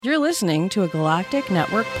You're listening to a Galactic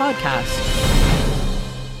Network podcast.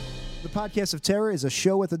 The Podcast of Terror is a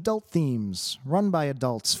show with adult themes, run by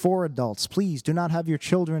adults, for adults. Please do not have your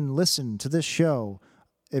children listen to this show.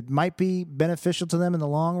 It might be beneficial to them in the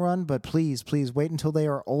long run, but please wait until they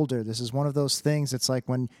are older. This is one of those things. It's like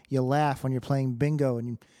when you laugh when you're playing bingo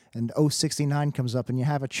and 069 comes up and you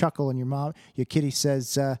have a chuckle and your kitty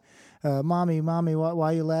says, Mommy, why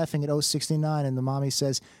are you laughing at 069? And the mommy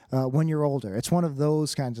says, when you're older. It's one of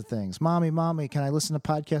those kinds of things. Mommy, can I listen to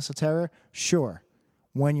Podcast of Terror? Sure.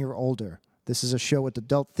 When you're older. This is a show with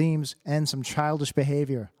adult themes and some childish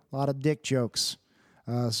behavior. A lot of dick jokes.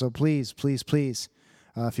 So please,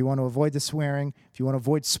 if you want to avoid the swearing, if you want to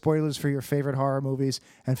avoid spoilers for your favorite horror movies,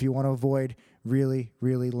 and if you want to avoid really,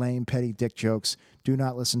 really lame, petty dick jokes, do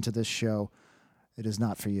not listen to this show. It is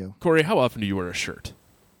not for you. Corey, how often do you wear a shirt?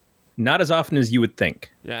 Not as often as you would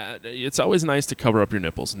think. Yeah, it's always nice to cover up your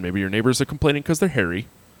nipples, and maybe your neighbors are complaining because they're hairy.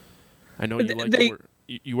 I know you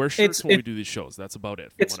you wear shirts when we do these shows. That's about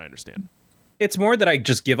it, from what I understand. It's more that I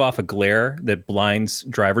just give off a glare that blinds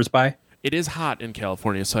drivers by. It is hot in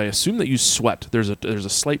California, so I assume that you sweat. There's a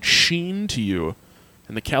slight sheen to you,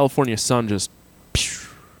 and the California sun just...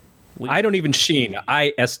 I don't even sheen.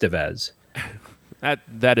 I Estevez.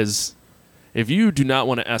 That is... If you do not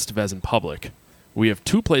want to Estevez in public, we have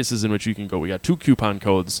two places in which you can go. We got two coupon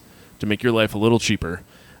codes to make your life a little cheaper.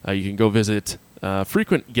 You can go visit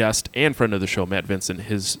frequent guest and friend of the show, Matt Vincent,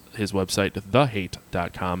 his website,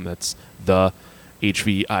 thehate.com. That's the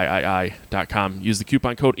HVIII.com. Use the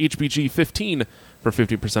coupon code HBG15 for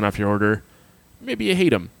 15% off your order. Maybe you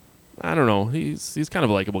hate him. I don't know. He's kind of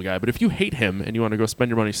a likable guy. But if you hate him and you want to go spend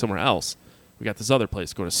your money somewhere else, we got this other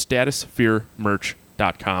place. Go to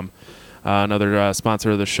statusfearmerch.com. Another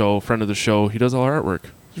sponsor of the show, friend of the show. He does all our artwork.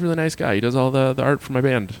 He's a really nice guy. He does all the art for my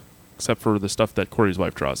band, except for the stuff that Corey's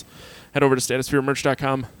wife draws. Head over to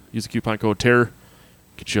statusfearmerch.com. Use the coupon code TERROR.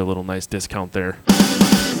 Get you a little nice discount there.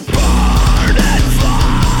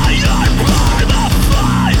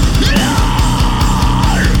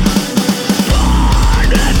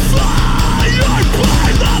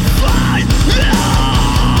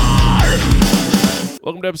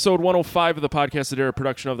 Welcome to episode 105 of the Podcast of Terror,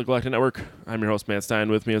 production of the Galactic Network. I'm your host, Matt Stein.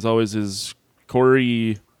 With me, as always, is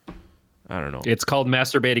Corey... I don't know. It's called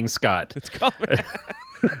Masturbating Scott. It's called...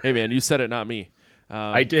 Hey, man, you said it, not me.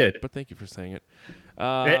 I did. But thank you for saying it.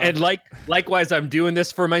 And likewise, I'm doing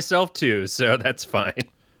this for myself, too, so that's fine.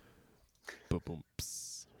 Boom, boom,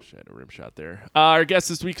 pss. Had a rim shot there. Our guest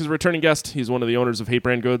this week is a returning guest. He's one of the owners of Hate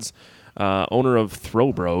Brand Goods, owner of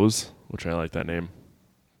Throw Bros, which I like that name.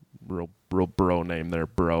 Real bro name there,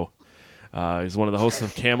 bro. He's one of the hosts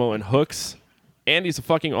of Camo and Hooks, and he's a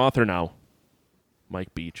fucking author now.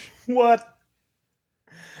 Mike Beach. What?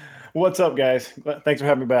 What's up, guys? Thanks for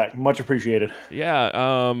having me back. Much appreciated. Yeah.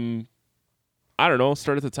 I don't know.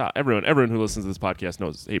 Start at the top. Everyone who listens to this podcast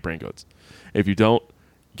knows Hate Brand Goods. If you don't,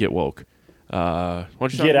 get woke. Why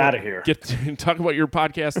don't you get out of here? Talk about your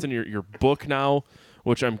podcast and your book now,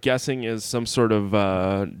 which I'm guessing is some sort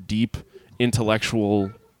of deep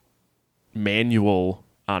intellectual manual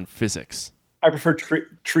on physics. I prefer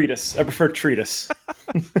treatise. If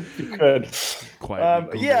you could.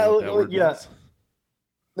 Yeah.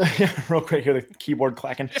 Real quick, hear the keyboard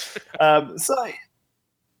clacking.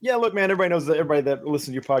 Look, man, everybody that listens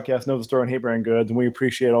to your podcast knows the story on Hate Brand Goods, and we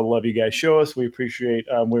appreciate all the love you guys show us. We appreciate,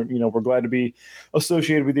 we're glad to be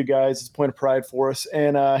associated with you guys. It's a point of pride for us.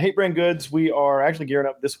 And Hate Brand Goods, we are actually gearing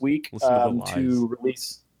up this week to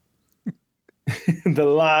release the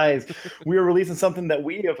lies. We are releasing something that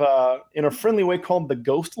we have, in a friendly way, called the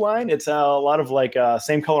Ghost line. It's a lot of like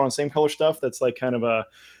same color on same color stuff. That's like kind of a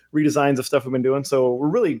redesigns of stuff we've been doing. So we're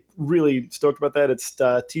really, really stoked about that. It's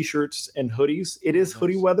t-shirts and hoodies. It is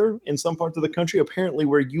hoodie weather in some parts of the country. Apparently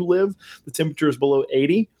where you live, the temperature is below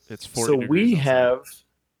 80. It's 40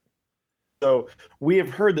 So we have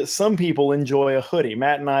heard that some people enjoy a hoodie.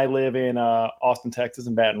 Matt and I live in Austin, Texas,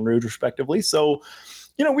 and Baton Rouge, respectively. So,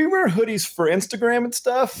 we wear hoodies for Instagram and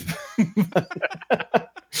stuff. I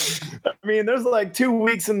mean, there's like 2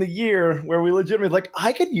 weeks in the year where we legitimately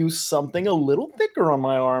I could use something a little thicker on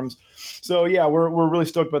my arms. So yeah, we're really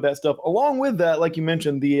stoked about that stuff. Along with that, like you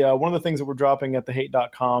mentioned, the one of the things that we're dropping at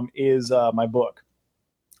thehate.com is my book.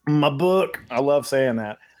 My book. I love saying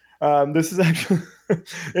that. This is actually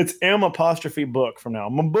it's M apostrophe book from now.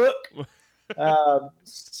 My book.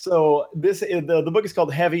 So the book is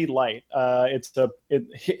called Heavy Light. It's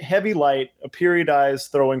Heavy Light, a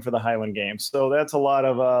periodized throwing for the Highland Games. So that's a lot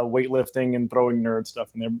of weightlifting and throwing nerd stuff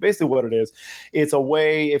in there. Basically, what it is, it's a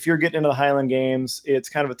way, if you're getting into the Highland Games, it's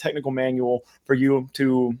kind of a technical manual for you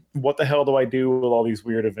to, what the hell do I do with all these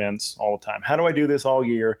weird events all the time? How do I do this all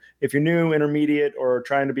year? If you're new, intermediate, or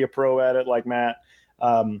trying to be a pro at it like Matt,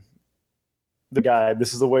 the guide.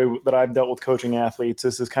 This is the way that I've dealt with coaching athletes.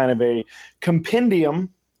 This is kind of a compendium.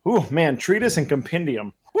 Ooh, man, treatise and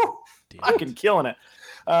compendium. Woo, fucking killing it.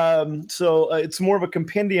 So it's more of a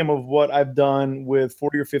compendium of what I've done with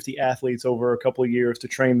 40 or 50 athletes over a couple of years to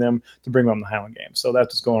train them to bring them to the Highland Games. So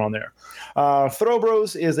that's what's going on there. Throw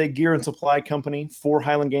Bros is a gear and supply company for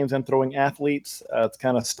Highland Games and throwing athletes. It's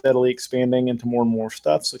kind of steadily expanding into more and more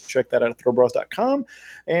stuff. So check that out at throwbros.com.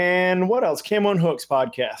 And what else? Camo and Hooks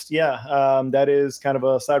podcast. Yeah, that is kind of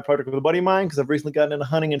a side project with a buddy of mine because I've recently gotten into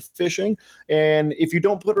hunting and fishing. And if you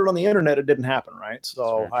don't put it on the internet, it didn't happen, right?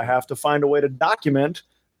 So I have to find a way to document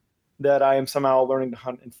that I am somehow learning to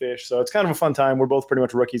hunt and fish. So it's kind of a fun time. We're both pretty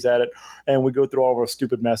much rookies at it. And we go through all of our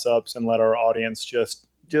stupid mess ups and let our audience just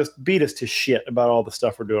beat us to shit about all the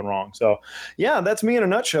stuff we're doing wrong. So yeah, that's me in a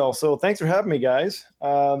nutshell. So thanks for having me, guys.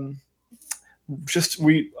 I just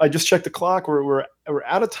checked the clock. We're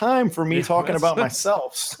out of time for me talking about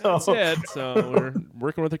myself. So. That's it. So we're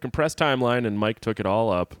working with a compressed timeline, and Mike took it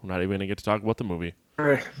all up. We're not even going to get to talk about the movie.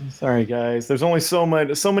 Sorry, guys. There's only so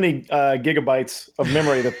many gigabytes of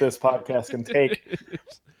memory that this podcast can take.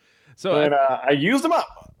 So I used them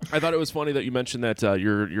up. I thought it was funny that you mentioned that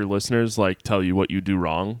your listeners like tell you what you do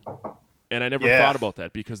wrong, and I never thought about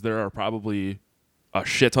that because there are probably a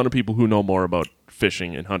shit ton of people who know more about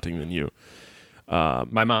fishing and hunting than you.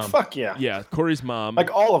 My mom. Fuck yeah. Yeah, Corey's mom. Like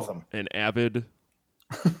all of them. An avid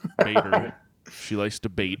baiter. She likes to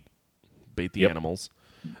bait the animals.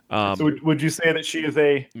 So would you say that she is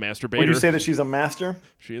a master baiter? Would you say that she's a master?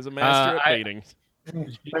 She is a master at baiting.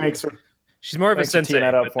 Thanks for. She's more of a sensei.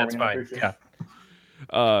 That up That's me. fine. Yeah.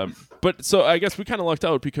 But so I guess we kind of lucked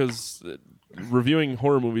out because reviewing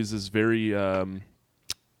horror movies is very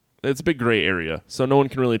it's a big gray area. So no one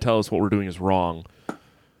can really tell us what we're doing is wrong,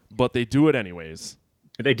 but they do it anyways.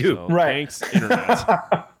 They do. So, right. Thanks,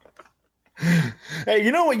 internet. Hey,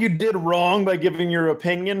 you know what you did wrong by giving your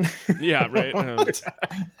opinion? Yeah, right. I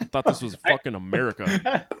thought this was fucking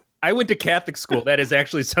America. I went to Catholic school. That is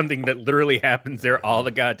actually something that literally happens there all the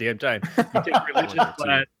goddamn time. You take religion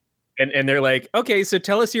class, and they're like, okay, so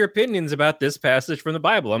tell us your opinions about this passage from the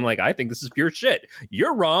Bible. I'm like, I think this is pure shit.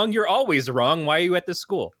 You're wrong. You're always wrong. Why are you at this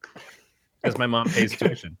school? Because my mom pays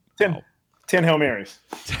tuition. 10 Hail Marys.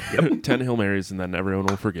 Yep, 10 Hail Marys, and then everyone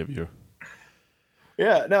will forgive you.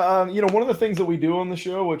 Yeah. Now, one of the things that we do on the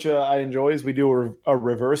show, which I enjoy, is we do a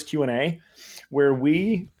reverse Q&A where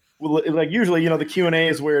we usually, the Q&A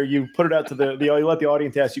is where you put it out to you let the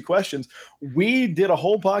audience ask you questions. We did a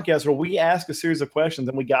whole podcast where we asked a series of questions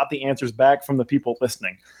and we got the answers back from the people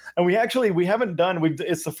listening. And we haven't done,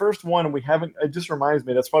 it's the first one and it just reminds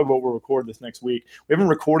me, that's probably what we'll record this next week. We haven't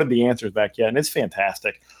recorded the answers back yet and it's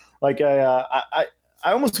fantastic. Like I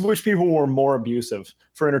almost wish people were more abusive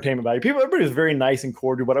for entertainment value. Everybody was very nice and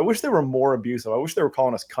cordial, but I wish they were more abusive. I wish they were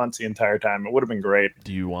calling us cunts the entire time. It would have been great.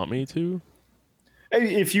 Do you want me to?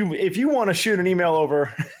 Hey, if you want to shoot an email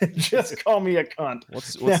over, just call me a cunt.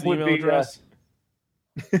 What's the email address?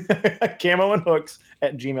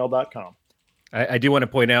 camoandhooks@gmail.com. I do want to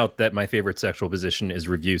point out that my favorite sexual position is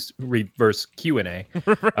reverse Q&A.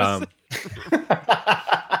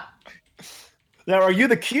 Now, are you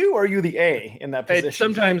the Q or are you the A in that position?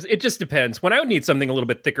 Sometimes it just depends. When I would need something a little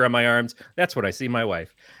bit thicker on my arms, that's when I see my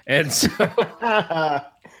wife. And so,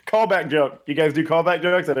 callback joke. You guys do callback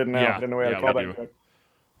jokes? I didn't know. I didn't know we had a callback joke.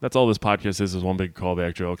 That's all this podcast is one big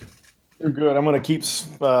callback joke. You're good. I'm going to keep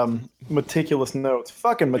meticulous notes.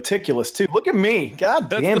 Fucking meticulous, too. Look at me. God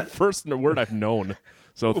damn it. That's the first word I've known.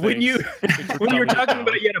 So when you were talking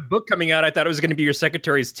about you had a book coming out, I thought it was going to be your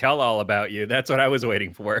secretary's tell-all about you. That's what I was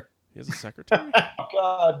waiting for. He has a secretary? Oh,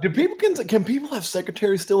 God. Can people have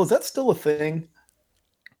secretaries still? Is that still a thing?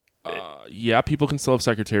 Yeah, people can still have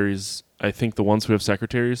secretaries. I think the ones who have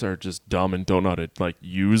secretaries are just dumb and don't know how to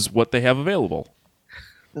use what they have available.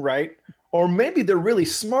 Right. Or maybe they're really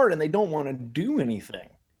smart and they don't want to do anything.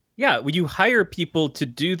 Yeah, well, you hire people to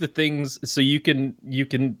do the things so you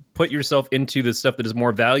can put yourself into the stuff that is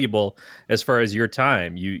more valuable as far as your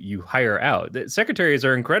time. You hire out. The secretaries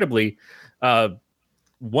are incredibly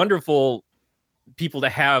wonderful people to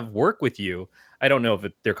have work with you. I don't know if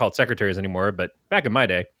they're called secretaries anymore, but back in my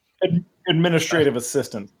day, administrative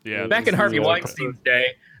assistant. Yeah, back in Harvey Weinstein's day,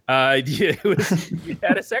 you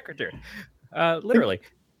had a secretary, literally.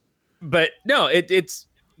 But no,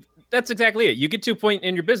 that's exactly it. You get to a point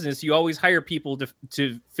in your business, you always hire people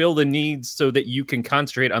to fill the needs so that you can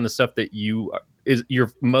concentrate on the stuff that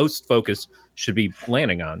your most focus should be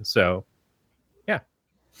landing on. So, yeah,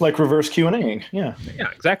 like reverse Q&A. Yeah,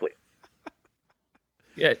 exactly.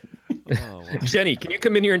 Yeah, Jenny, can you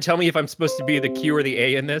come in here and tell me if I'm supposed to be the Q or the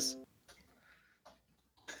A in this?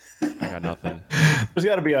 I got nothing. There's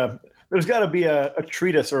got to be a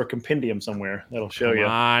treatise or a compendium somewhere that'll show you.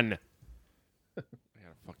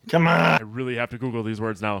 Come on. I really have to Google these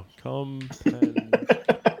words now.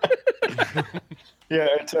 Yeah,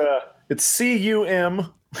 it's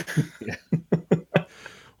CUM.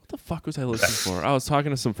 What the fuck was I listening for? I was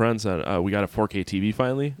talking to some friends that we got a 4K TV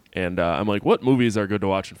finally, and I'm like, what movies are good to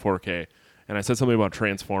watch in 4K? And I said something about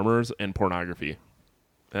Transformers and pornography.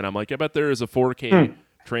 And I'm like, I bet there is a 4K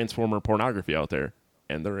Transformer pornography out there.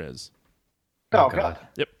 And there is. Oh, God.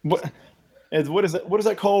 Yep. What is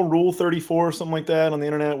that called? Rule 34 or something like that on the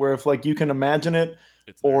internet, where if like you can imagine it,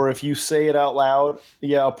 or if you say it out loud,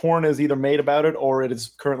 a porn is either made about it or it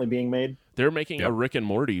is currently being made. They're making a Rick and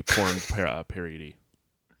Morty porn parody.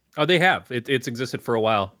 Oh, they have. It's existed for a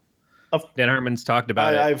while. Dan Harmon's talked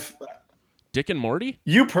about it. Dick and Morty?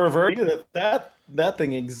 You pervert! That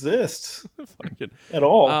thing exists at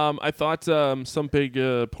all. I thought some big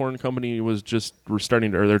porn company was just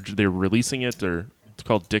restarting, or they're releasing it, or it's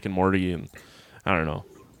called Dick and Morty, and I don't know.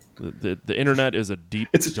 The internet is a deep,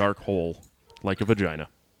 dark hole, like a vagina.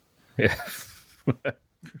 Yeah.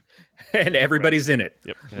 And everybody's in it,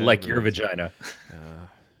 yep. like your vagina.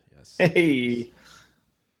 Yes. Hey.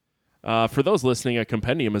 For those listening, a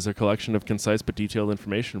compendium is a collection of concise but detailed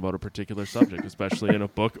information about a particular subject, especially in a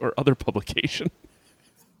book or other publication.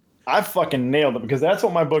 I fucking nailed it, because that's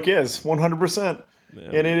what my book is, 100%. Yeah.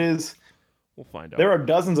 And it is. We'll find out. There are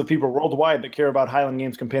dozens of people worldwide that care about Highland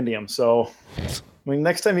Games Compendium. So,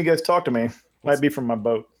 next time you guys talk to me, might be from my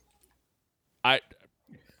boat.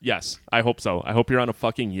 Yes, I hope so. I hope you're on a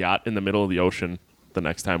fucking yacht in the middle of the ocean the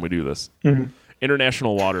next time we do this. Mm-hmm.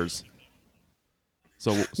 International waters.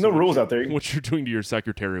 So no rules out there. What you're doing to your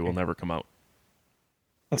secretary will never come out.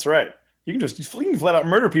 That's right. You can flat out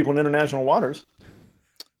murder people in international waters.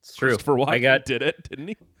 It's true. For what? Did it, didn't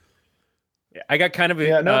he? I got kind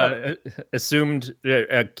of assumed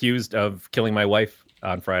accused of killing my wife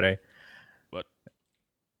on Friday. What?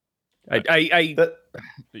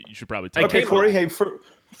 You should probably take okay, Corey. Hey,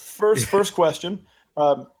 first question.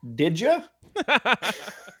 Did you?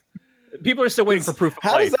 People are still waiting for proof of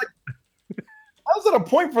life. How's that a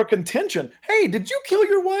point for contention? Hey, did you kill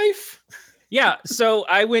your wife? Yeah, so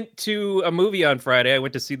I went to a movie on Friday. I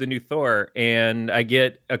went to see the new Thor, and I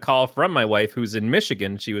get a call from my wife who's in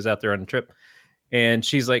Michigan. She was out there on a trip, and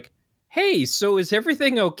she's like, hey, so is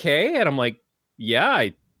everything okay? And I'm like, yeah,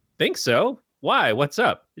 I think so. Why? What's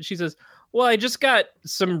up? And she says, well, I just got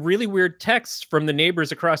some really weird texts from the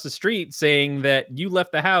neighbors across the street saying that you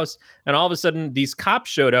left the house, and all of a sudden these cops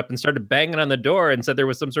showed up and started banging on the door and said there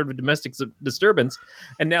was some sort of domestic disturbance,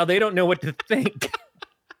 and now they don't know what to think.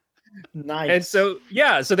 Nice. And so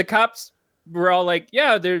the cops were all like,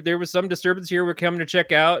 yeah, there was some disturbance here. We're coming to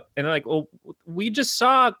check out. And they're like, well, we just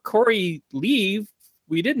saw Corey leave.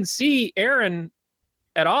 We didn't see Aaron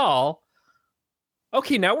at all.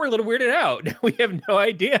 Okay, now we're a little weirded out. We have no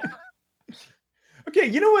idea. Okay,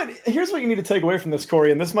 you know what? Here's what you need to take away from this,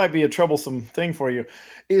 Corey, and this might be a troublesome thing for you,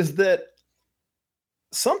 is that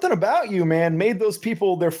something about you, man, made those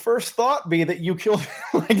people, their first thought be that you killed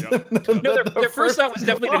their first thought was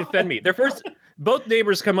definitely to defend me. Both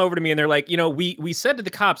neighbors come over to me and they're like, we said to the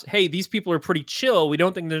cops, hey, these people are pretty chill. We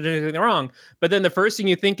don't think they're doing anything wrong. But then the first thing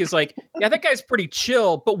you think is like, yeah, that guy's pretty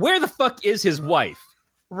chill, but where the fuck is his wife?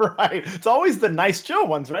 Right. It's always the nice chill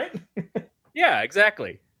ones, right? Yeah,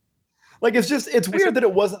 exactly. Like, it's weird that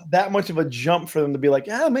it wasn't that much of a jump for them to be like,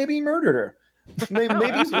 yeah, maybe he murdered her.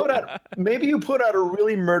 Maybe you put out a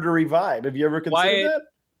really murdery vibe. Have you ever considered that?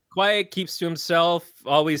 Quiet, keeps to himself,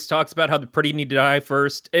 always talks about how the pretty need to die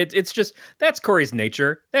first. It's just, that's Corey's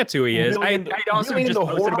nature. That's who he is. I also just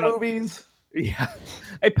posted about movies. Yeah.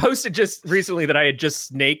 I posted just recently that I had just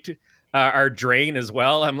snaked our drain as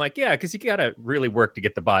well. I'm like, yeah, because you got to really work to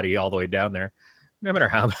get the body all the way down there, no matter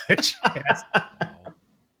how much.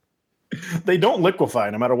 They don't liquefy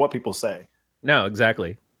no matter what people say. No,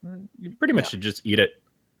 exactly. You pretty much should just eat it.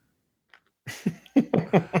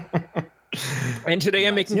 And today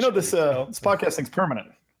I'm making this podcast thing's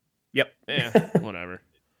permanent. Yep. Yeah, whatever.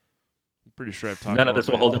 I'm pretty sure I've talked None of this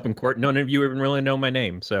will hold up in court. None of you even really know my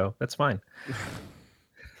name, so that's fine.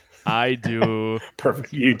 I do.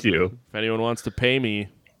 Perfect. You do. If anyone wants to pay me,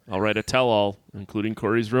 I'll write a tell-all, including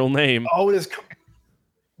Corey's real name. Oh, it is.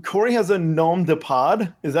 Corey has a gnome de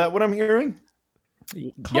pod. Is that what I'm hearing?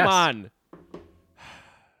 Come on.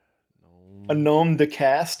 A gnome de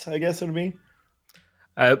cast, I guess it would be.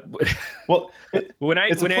 Well,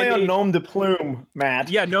 it's a play on gnome de plume, Matt.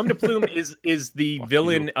 Yeah, gnome de plume is the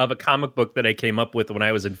villain of a comic book that I came up with when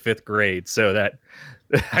I was in 5th grade. So that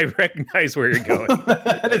I recognize where you're going.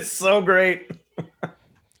 That is so great.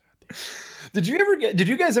 Did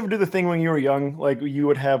you guys ever do the thing when you were young? Like you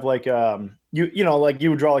would have like you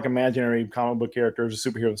would draw like imaginary comic book characters,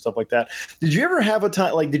 superheroes and stuff like that. Did you ever have a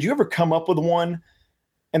time did you ever come up with one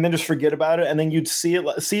and then just forget about it, and then you'd see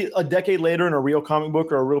a decade later in a real comic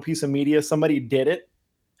book or a real piece of media, somebody did it?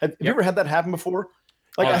 Have you ever had that happen before?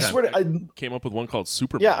 Like I swear I came up with one called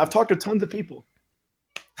Superman. Yeah, I've talked to tons of people.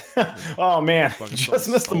 Oh man, just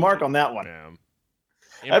missed the mark on that one.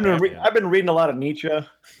 I've been reading a lot of Nietzsche.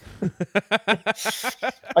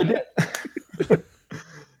 I did.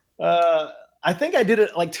 I think I did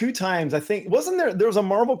it like 2 times. I think there was a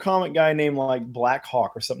Marvel comic guy named like Black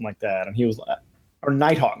Hawk or something like that, and he was or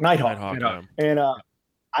Nighthawk. Yeah. And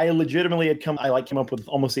I legitimately came up with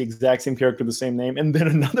almost the exact same character, the same name. And then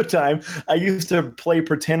another time, I used to play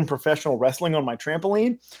pretend professional wrestling on my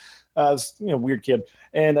trampoline. I was, weird kid,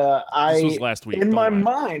 and this was last week. In my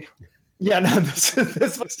mind. Yeah, no,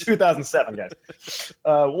 this was 2007, guys.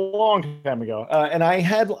 A long time ago. And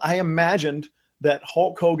I imagined that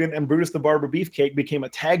Hulk Hogan and Brutus the Barber Beefcake became a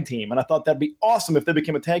tag team. And I thought that'd be awesome if they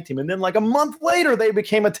became a tag team. And then like a month later, they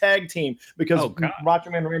became a tag team because Macho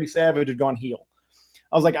Man and Randy Savage had gone heel.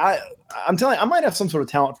 I was like, I'm telling you, I might have some sort of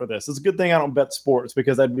talent for this. It's a good thing I don't bet sports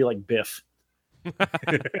because I'd be like Biff.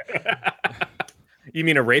 You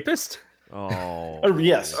mean a rapist? Oh.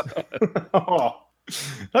 Yes. Oh.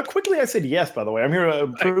 How quickly I said yes, by the way. I'm here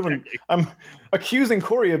proving I'm accusing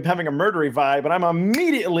Corey of having a murdery vibe, and I'm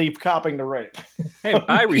immediately copping to rape. Hey,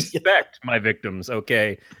 I respect my victims,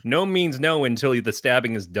 okay? No means no until the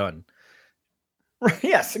stabbing is done.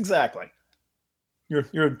 Yes, exactly.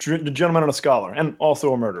 You're a gentleman and a scholar, and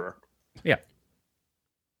also a murderer. Yeah.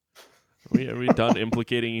 Are we done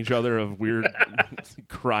implicating each other of weird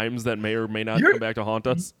crimes that may or may not come back to haunt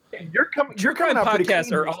us? You're coming out pretty podcasts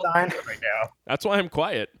clean are all right now. That's why I'm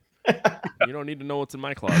quiet. You don't need to know what's in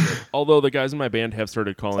my closet. Although the guys in my band have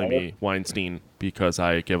started calling me Weinstein because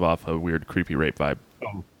I give off a weird, creepy rape vibe.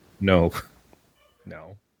 Oh, no.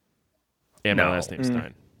 And my last name's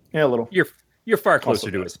Stein. Yeah, a little. You're far closer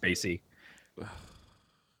to a Spacey.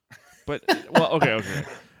 But, well, okay.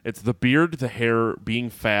 It's the beard, the hair, being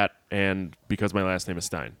fat, and because my last name is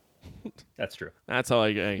Stein. That's true. That's how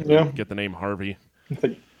I get the name Harvey.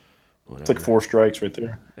 It's like 4 strikes right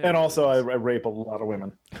there. Yeah, and also, I rape a lot of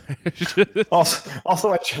women.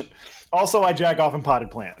 also, I jack off in potted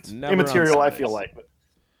plants. Never immaterial, I feel like. But.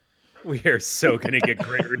 We are so going to get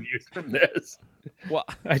great reviews from this. Well,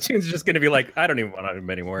 iTunes is just going to be like, I don't even want them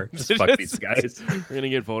anymore. Just fuck these guys. We're going to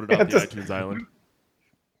get voted off the iTunes island.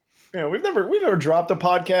 Yeah, we've never dropped a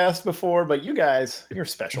podcast before, but you guys, you're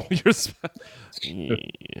special.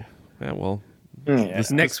 Yeah, well. This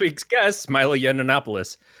next week's guest, Milo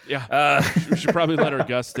Yiannopoulos. Yeah. We should probably let our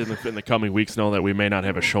guests in the coming weeks know that we may not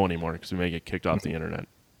have a show anymore because we may get kicked off the internet.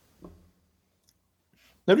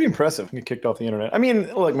 That'd be impressive. Get kicked off the internet. I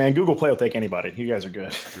mean, look, man, Google Play will take anybody. You guys are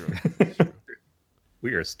good.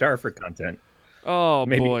 We are a star for content. Oh,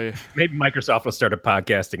 boy. Maybe Microsoft will start a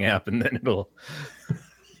podcasting app and then it'll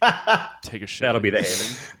take a shit. That'll be the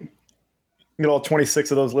haven. Get all 26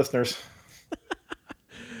 of those listeners.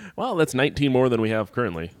 Well, that's 19 more than we have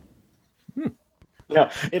currently.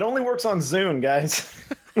 Yeah, it only works on Zune, guys.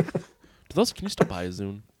 Can you still buy a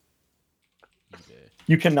Zune?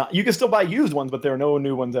 You cannot. You can still buy used ones, but there are no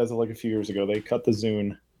new ones as of like a few years ago. They cut the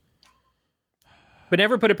Zune. But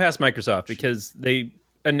never put it past Microsoft because they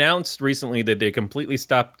announced recently that they completely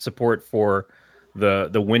stopped support for the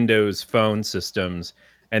Windows phone systems.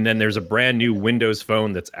 And then there's a brand new Windows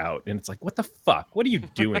phone that's out. And it's like, what the fuck? What are you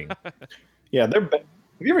doing? Yeah,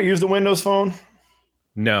 have you ever used a Windows phone?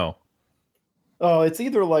 No. Oh, it's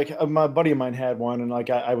either like my buddy of mine had one, and like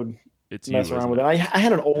I would mess around with it. I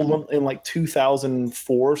had an old one in like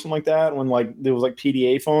 2004 or something like that, when like there was like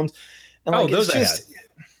PDA phones. And like, those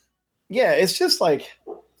it's just like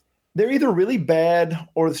they're either really bad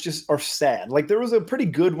or are sad. Like there was a pretty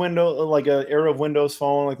good era of Windows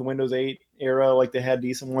phone, like the Windows 8 era, like they had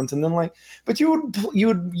decent ones, and then like, but you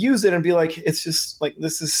would use it and be like, it's just like,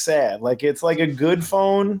 this is sad. Like it's like a good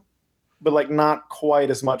phone, but like not quite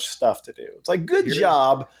as much stuff to do. It's like good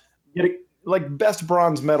job, getting like best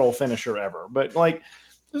bronze medal finisher ever, but like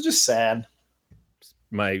it was just sad.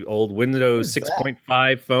 My old Windows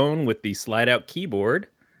 6.5 phone with the slide out keyboard.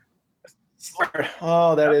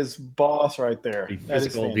 Oh, that is boss right there. The That is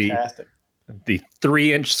physical, fantastic. The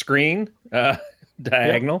 3-inch screen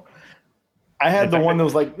diagonal. I had the one that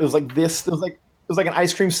was like this. It was like an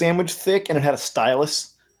ice cream sandwich thick, and it had a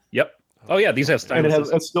stylus. Yep. Oh yeah, these have And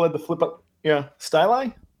styluses. it still had the flip up. Yeah,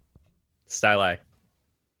 styli. Styli.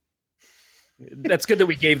 That's good that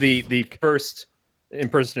we gave the first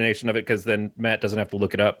impersonation of it, because then Matt doesn't have to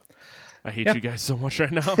look it up. I hate you guys so much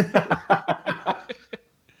right now.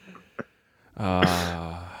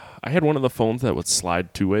 I had one of the phones that would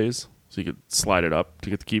slide 2 ways, so you could slide it up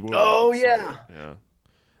to get the keyboard. Oh yeah. Yeah.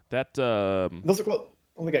 That Those are called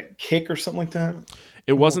like a kick or something like that.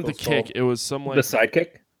 it wasn't the those kick. called. It was some like The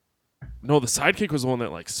sidekick no, the sidekick was the one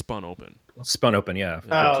that like spun open. spun open. Yeah.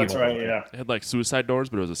 Oh, that's Keyboard. right. Yeah. It had like suicide doors,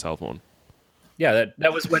 but it was a cell phone. Yeah.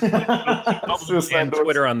 That was when Suicide and doors.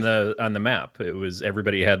 Twitter on the map. It was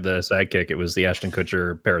everybody had the sidekick. It was the Ashton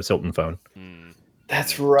Kutcher Paris Hilton phone.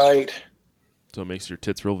 That's right. So it makes your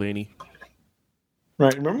tits real veiny.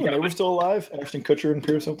 Right. Remember when they were still alive? Ashton Kutcher and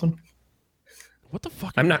Paris Hilton. What the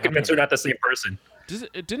fuck? I'm are not you convinced talking they're not the same person. Does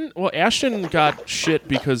it didn't well Ashton got shit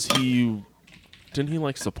because he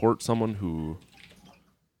like support someone who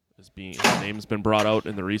is being his name's been brought out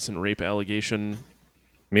in the recent rape allegation.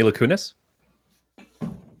 Mila Kunis?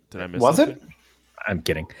 Did I miss Was something? it? I'm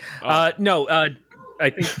kidding. Oh. No, I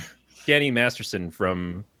think Danny Masterson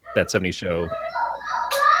from That 70s Show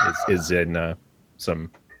is in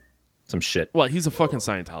some shit. Well, he's a fucking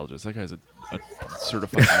Scientologist. That guy's a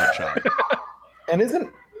certified nutshot. And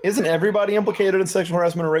isn't everybody implicated in sexual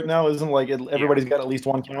harassment or rape now? Isn't like everybody's got at least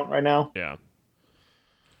one count right now? Yeah.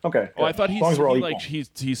 Okay. Oh, I thought As long as we're all equal. he's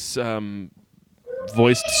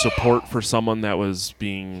voiced support for someone that was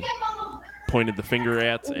being pointed the finger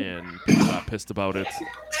at, and people got pissed about it.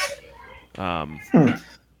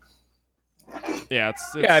 Yeah,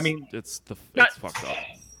 it's I mean, it's not- fucked up.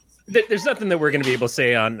 There's nothing that we're going to be able to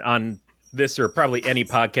say on this or probably any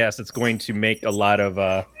podcast that's going to make a lot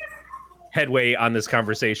of headway on this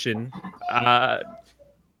conversation.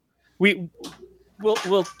 We'll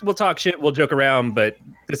talk shit, we'll joke around, but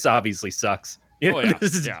this obviously sucks. Oh, yeah.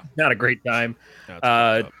 This is not a great time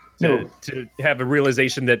Yeah, it's fucked up. to have a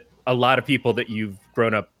realization that a lot of people that you've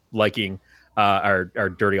grown up liking are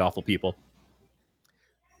dirty, awful people.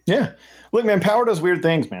 Yeah. Look, man, power does weird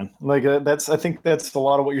things, man. Like I think that's a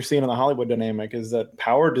lot of what you're seeing in the Hollywood dynamic is that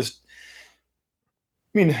power just.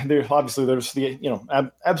 I mean, there's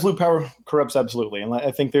the absolute power corrupts absolutely, and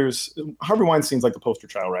I think there's Harvey Weinstein's like the poster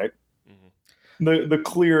child, right? Mm-hmm. The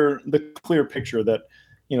clear picture that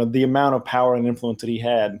the amount of power and influence that he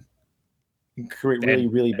had create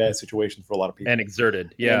really bad situations for a lot of people And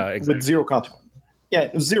exerted. Yeah, and exactly. with zero consequence. Yeah,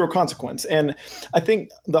 zero consequence. And I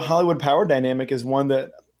think the Hollywood power dynamic is one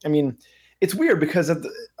that, I mean, it's weird because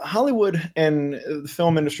Hollywood and the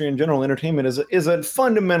film industry in general, entertainment is a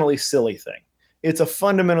fundamentally silly thing. It's a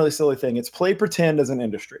fundamentally silly thing. It's play pretend as an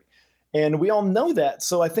industry. And we all know that.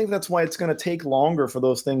 So I think that's why it's going to take longer for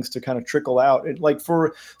those things to kind of trickle out. Like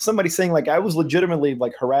for somebody saying like, I was legitimately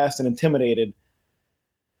like harassed and intimidated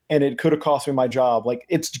and it could have cost me my job. Like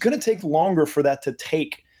it's going to take longer for that to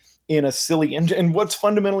take in a silly and what's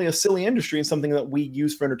fundamentally a silly industry and something that we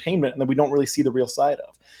use for entertainment and that we don't really see the real side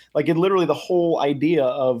of. Like it literally the whole idea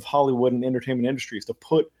of Hollywood and entertainment industry is to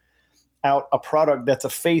put out a product that's a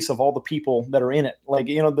face of all the people that are in it. Like,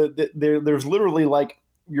 there's literally like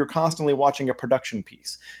you're constantly watching a production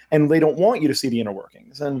piece and they don't want you to see the inner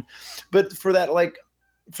workings. But for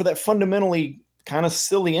that fundamentally kind of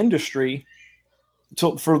silly industry,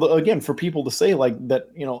 so for people to say like that,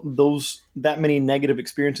 that many negative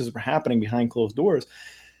experiences were happening behind closed doors.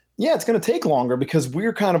 Yeah, it's going to take longer because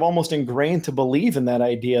we're kind of almost ingrained to believe in that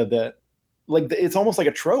idea that like it's almost like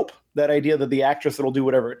a trope, that idea that the actress that'll do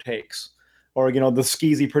whatever it takes, or the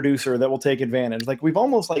skeezy producer that will take advantage. Like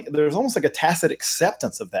there's almost like a tacit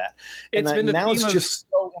acceptance of that. It's been now it's just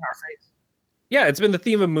so in our face. Yeah, it's been the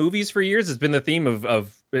theme of movies for years. It's been the theme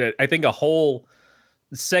of I think a whole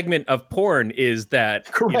segment of porn is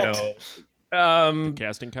that Correct.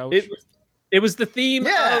 Casting couch. It was the theme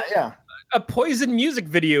of Yeah. a Poison music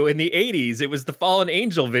video in the 80s. It was the Fallen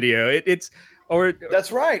Angel video.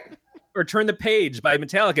 That's right. Or Turn the Page by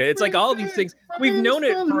Metallica. It's like all of these things. We've known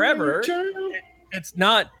it forever. It's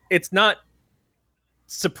not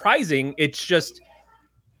surprising. It's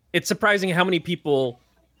surprising how many people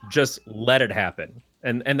just let it happen.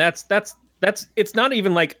 And that's it's not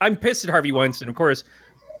even like I'm pissed at Harvey Weinstein, of course,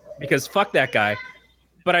 because fuck that guy.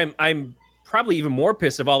 But I'm probably even more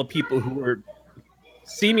pissed of all the people who were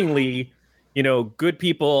seemingly, good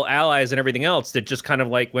people, allies, and everything else that just kind of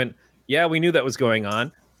like went, yeah, we knew that was going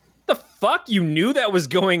on. The fuck, you knew that was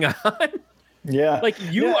going on? Yeah. Like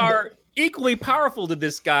you are equally powerful to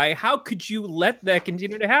this guy. How could you let that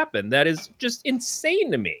continue to happen? That is just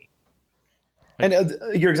insane to me. And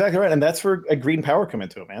you're exactly right. And that's where greed and power come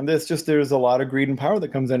into it, man. There's a lot of greed and power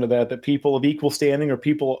that comes into that people of equal standing or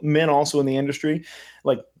men also in the industry,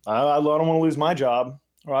 like, I don't want to lose my job,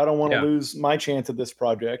 or I don't want to lose my chance at this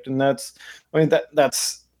project. And that's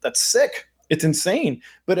sick. It's insane.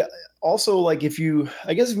 But also, like, if you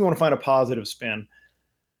want to find a positive spin,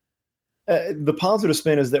 the positive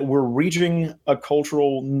spin is that we're reaching a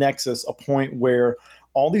cultural nexus, a point where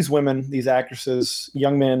all these women, these actresses,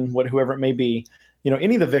 young men, whoever it may be,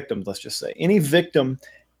 any of the victims, let's just say, any victim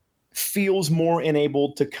feels more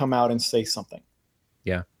enabled to come out and say something.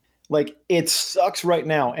 Yeah. Like, it sucks right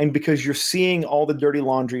now. And because you're seeing all the dirty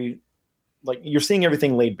laundry, like, you're seeing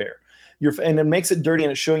everything laid bare. And it makes it dirty,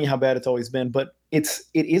 and it's showing you how bad it's always been. But it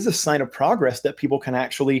is a sign of progress that people can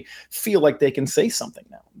actually feel like they can say something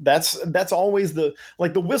now. That's always the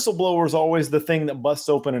whistleblower is always the thing that busts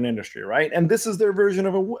open an industry, right? And this is their version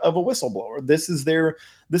of a whistleblower. This is their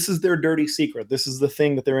dirty secret. This is the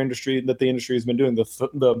thing that the industry has been doing.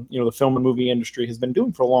 The film and movie industry has been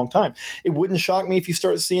doing for a long time. It wouldn't shock me if you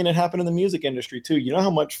start seeing it happen in the music industry too. You know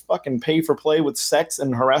how much fucking pay for play with sex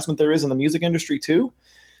and harassment there is in the music industry too?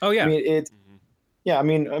 Oh yeah. I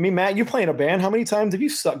mean, Matt, you play in a band. How many times have you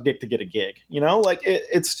sucked dick to get a gig?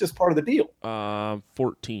 It's just part of the deal.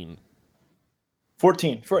 14.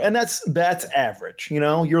 14 and that's average.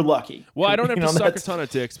 You're lucky. Well, I don't have to suck a ton of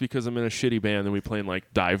dicks because I'm in a shitty band and we play in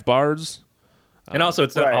like dive bars. And also,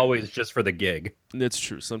 it's not always just for the gig. It's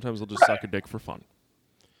true. Sometimes I'll just suck a dick for fun.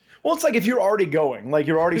 Well, it's like if you're already going, like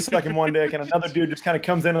you're already sucking one dick, and another dude just kind of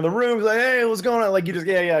comes into the room, he's like, "Hey, what's going on?" Like you just,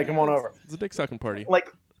 come on over. It's a dick sucking party. Like,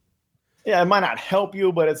 it might not help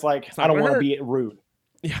you, but it's like I don't want to be rude.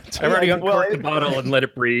 Yeah, I've already uncorked the bottle and let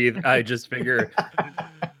it breathe. I just figure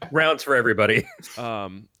rounds for everybody.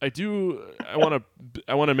 I want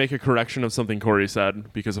to make a correction of something Corey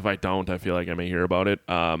said, because if I don't, I feel like I may hear about it.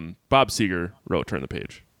 Bob Seger wrote "Turn the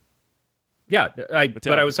Page." Yeah, but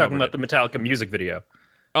I was talking about the Metallica music video.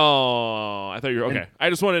 Oh, I thought you were okay. I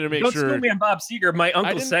just wanted to make sure. Don't school me on Bob Seger. My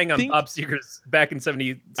uncle sang on Bob Seger's back in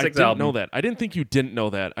 '76 album. I didn't know that. I didn't think you didn't know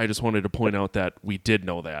that. I just wanted to point out that we did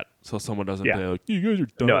know that, so someone doesn't say like, "You guys are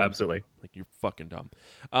dumb." No, absolutely. Like, you're fucking dumb.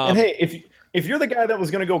 And hey, if you're the guy that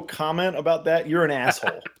was going to go comment about that, you're an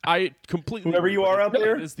asshole. I completely. Whoever you are out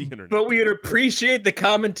there is the internet. But we would appreciate the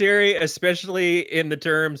commentary, especially in the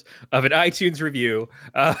terms of an iTunes review.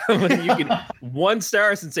 You can 1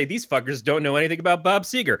 star us and say these fuckers don't know anything about Bob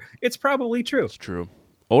Seger. It's probably true. It's true.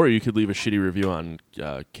 Or you could leave a shitty review on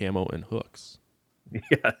Camo and Hooks.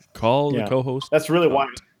 Yeah. Call the co-host. That's really why.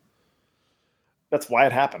 That's why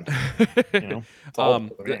it happened.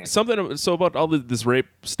 Something so about all this rape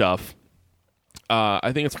stuff.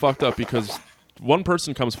 I think it's fucked up because one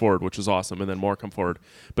person comes forward, which is awesome, and then more come forward.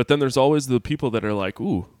 But then there's always the people that are like,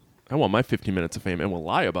 "Ooh, I want my 15 minutes of fame," and will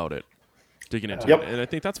lie about it, digging into it. And I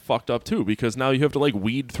think that's fucked up too, because now you have to like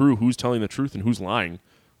weed through who's telling the truth and who's lying,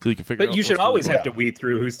 so you can figure. But you should always have to weed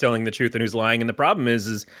through who's telling the truth and who's lying. And the problem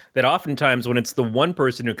is that oftentimes when it's the one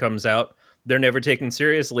person who comes out, they're never taken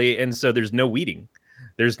seriously, and so there's no weeding,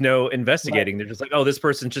 there's no investigating. Right. They're just like, "Oh, this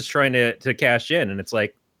person's just trying to cash in," and it's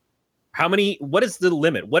like, what is the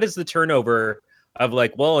limit? What is the turnover of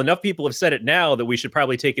like, well, enough people have said it now that we should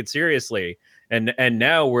probably take it seriously. And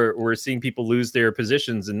now we're seeing people lose their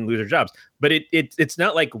positions and lose their jobs. But it's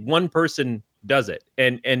not like one person does it.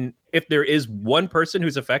 And if there is one person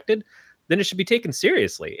who's affected, then it should be taken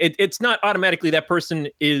seriously. It's not automatically that person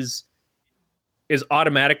is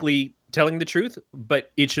automatically telling the truth,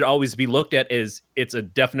 but it should always be looked at as it's a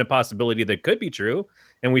definite possibility that could be true.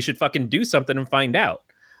 And we should fucking do something and find out.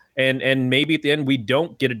 And maybe at the end we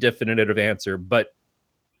don't get a definitive answer, but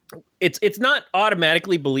it's not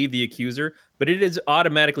automatically believe the accuser, but it is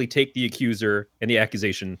automatically take the accuser and the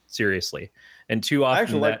accusation seriously. And too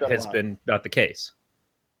often that has been not the case.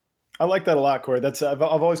 I like that a lot, Corey. I've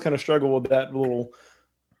always kind of struggled with that little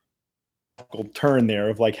turn there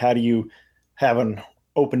of like, how do you have an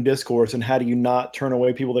open discourse and how do you not turn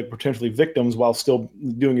away people that are potentially victims while still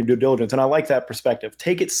doing your due diligence? And I like that perspective.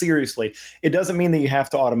 Take it seriously. It doesn't mean that you have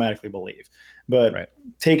to automatically believe, but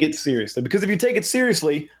take it seriously, because if you take it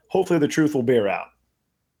seriously, hopefully the truth will bear out.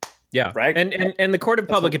 Yeah. Right. And the court of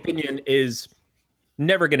public opinion is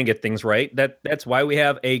never going to get things right. That's why we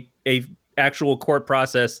have a actual court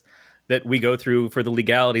process that we go through for the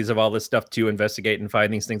legalities of all this stuff to investigate and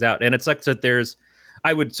find these things out. And it sucks that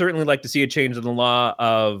I would certainly like to see a change in the law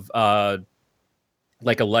of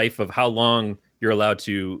like a life of how long you're allowed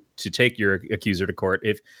to take your accuser to court.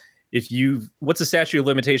 What's the statute of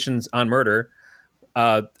limitations on murder?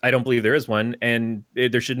 I don't believe there is one, and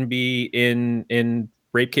there shouldn't be in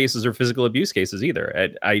rape cases or physical abuse cases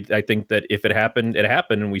either. I think that if it happened,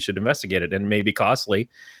 and we should investigate it. And it may be costly,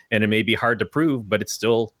 and it may be hard to prove, but it's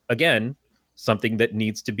still, again, something that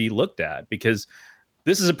needs to be looked at, because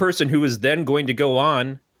this is a person who is then going to go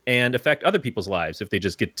on and affect other people's lives if they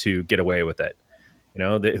just get away with it.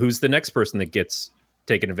 Who's the next person that gets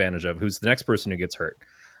taken advantage of? Who's the next person who gets hurt?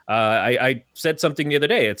 I said something the other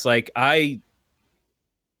day. It's like, I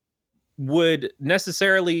would not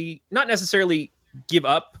necessarily give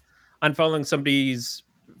up on following somebody's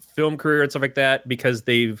film career and stuff like that because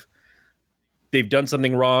they've done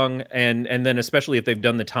something wrong, and then especially if they've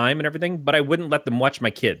done the time and everything, but I wouldn't let them watch my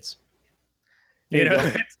kids.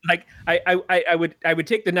 It's like I would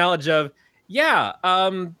take the knowledge of,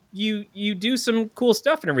 you do some cool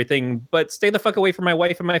stuff and everything, but stay the fuck away from my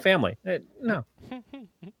wife and my family. No.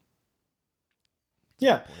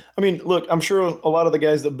 Yeah. I mean, look, I'm sure a lot of the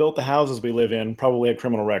guys that built the houses we live in probably had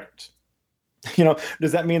criminal records.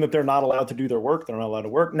 Does that mean that they're not allowed to do their work? They're not allowed to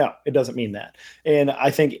work? No, it doesn't mean that. And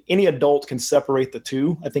I think any adult can separate the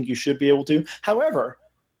two. I think you should be able to. However,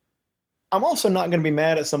 I'm also not going to be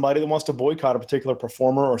mad at somebody that wants to boycott a particular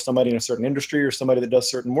performer or somebody in a certain industry or somebody that does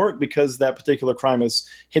certain work because that particular crime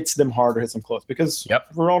hits them hard or hits them close. Because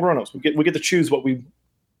we're all grown-ups. We get to choose what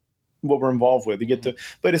we're involved with.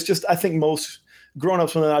 But it's just, I think most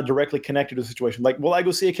grown-ups, when they're not directly connected to the situation, like, will I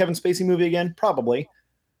go see a Kevin Spacey movie again? Probably.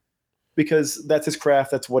 Because that's his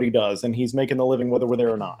craft, that's what he does, and he's making the living whether we're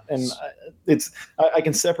there or not. And I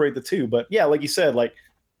can separate the two. But yeah, like you said, like,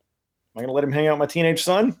 am I going to let him hang out with my teenage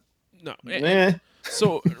son? No.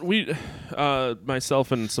 So we,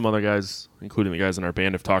 myself and some other guys, including the guys in our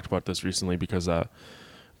band, have talked about this recently because the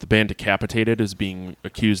band Decapitated is being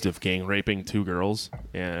accused of gang raping 2 girls,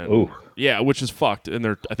 and which is fucked. And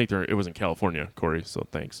it was in California, Corey. So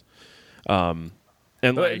thanks.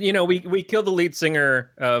 And but, we killed the lead singer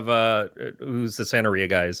of who's the Santeria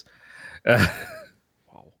guys.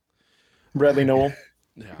 Bradley Nowell.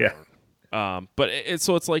 Yeah. But it's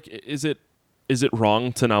like, is it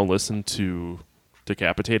wrong to now listen to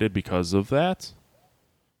Decapitated because of that?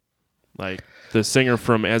 Like, the singer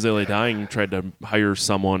from As I Lay Dying tried to hire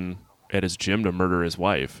someone at his gym to murder his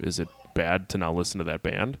wife. Is it bad to now listen to that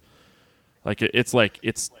band? Like, it's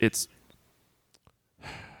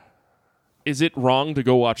is it wrong to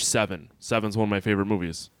go watch Seven? Seven's one of my favorite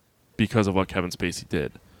movies because of what Kevin Spacey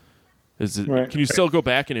did. Right. Can you still go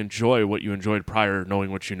back and enjoy what you enjoyed prior,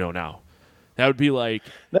 knowing what you know now? That would be like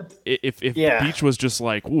if Beach was just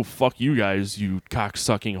like, "Ooh, fuck you guys, you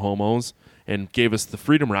cock-sucking homos," and gave us the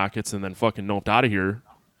Freedom Rockets and then fucking noped out of here.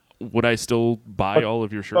 Would I still buy all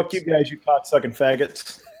of your shirts? Fuck you guys, you cock-sucking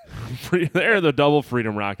faggots. They're the double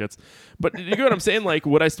Freedom Rockets. But you get what I'm saying? Like,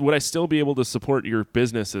 would I still be able to support your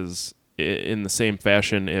businesses in the same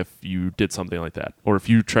fashion if you did something like that, or if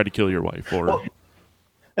you tried to kill your wife, or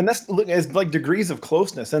and that's like degrees of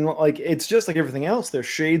closeness, and like it's just like everything else. There's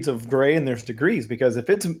shades of gray and there's degrees, because if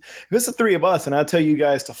it's the 3 of us and I tell you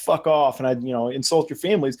guys to fuck off and I insult your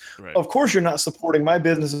families, right, of course you're not supporting my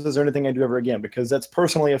businesses or anything I do ever again, because that's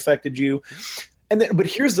personally affected you. But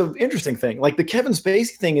here's the interesting thing: like the Kevin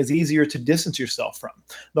Spacey thing is easier to distance yourself from.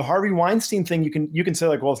 The Harvey Weinstein thing, you can say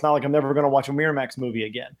like, well, it's not like I'm never going to watch a Miramax movie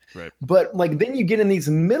again. Right. But like then you get in these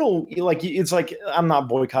middle, like it's like I'm not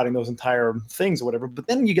boycotting those entire things or whatever. But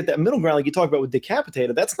then you get that middle ground, like you talk about with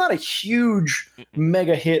Decapitated. That's not a huge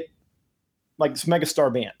mega hit, like this mega star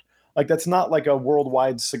band. Like that's not like a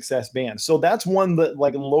worldwide success band. So that's one that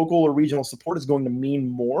like local or regional support is going to mean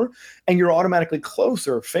more, and you're automatically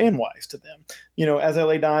closer fan wise to them. As I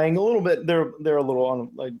Lay Dying, a little bit, they're a little on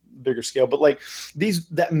like bigger scale, but like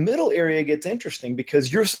that middle area gets interesting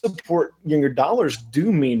because your support, your dollars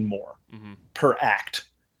do mean more per act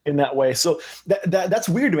in that way. So that's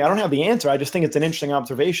weird to me. I don't have the answer. I just think it's an interesting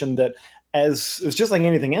observation that it's just like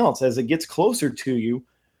anything else, as it gets closer to you,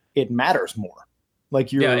 it matters more.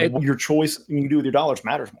 Like your choice you do with your dollars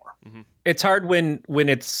matters more. Mm-hmm. It's hard when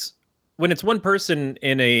it's one person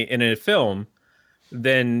in a film,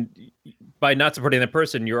 then by not supporting that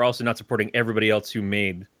person, you're also not supporting everybody else who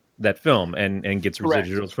made that film and gets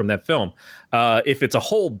residuals Correct. From that film. If it's a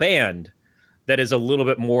whole band, that is a little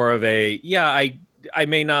bit more of I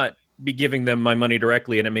may not be giving them my money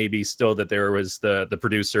directly, and it may be still that there was the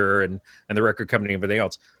producer and the record company and everything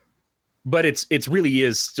else. But it's really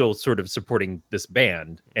is still sort of supporting this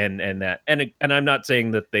band and I'm not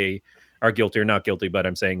saying that they are guilty or not guilty, but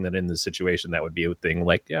I'm saying that in this situation that would be a thing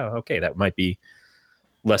like, yeah, okay, that might be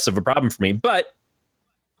less of a problem for me. But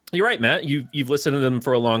you're right, Matt. You've listened to them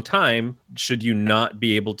for a long time. Should you not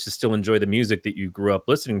be able to still enjoy the music that you grew up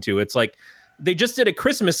listening to? It's like they just did a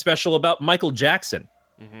Christmas special about Michael Jackson.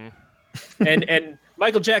 And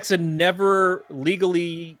Michael Jackson never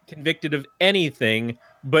legally convicted of anything,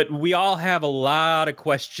 but we all have a lot of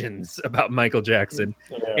questions about Michael Jackson.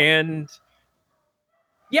 Yeah. And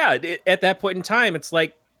yeah, at that point in time, it's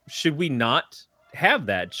like, should we not have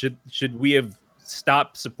that? Should we have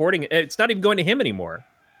stopped supporting it? It's not even going to him anymore.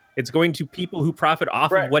 It's going to people who profit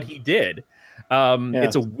off of what he did.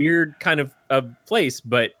 It's a weird kind of place,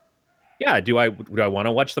 but yeah, do I want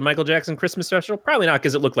to watch the Michael Jackson Christmas special? Probably not,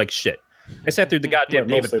 because it looked like shit. I sat through the goddamn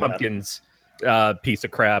David Pumpkins piece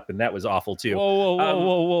of crap, and that was awful too.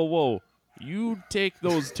 Whoa. You take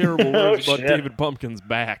those terrible words about David Pumpkins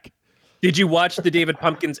back. Did you watch the David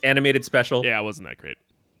Pumpkins animated special? Yeah, it wasn't that great.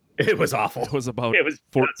 It was awful. It was about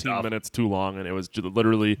 14 minutes too long, and it was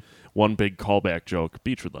literally one big callback joke.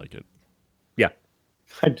 Beach would like it. Yeah.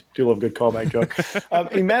 I do love a good callback joke.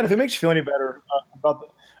 Hey, Matt, if it makes you feel any better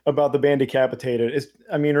about the band Decapitated,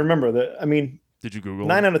 remember that. Did you Google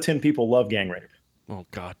 9 it? out of 10 people love gang rape. Oh,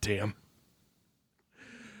 god damn.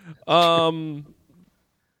 I'll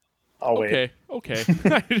wait. Okay.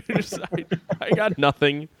 I got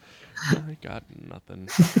nothing.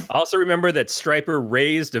 Also remember that Stryper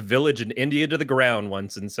razed a village in India to the ground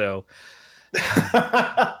once, and so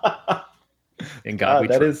in God we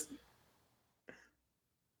that trust. is.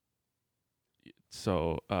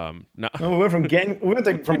 So No, we went from gang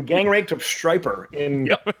rape to Stryper in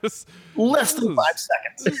less than 5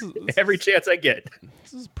 seconds. Every chance I get.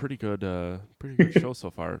 This is pretty good show so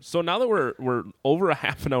far. So now that we're over a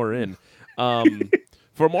half an hour in,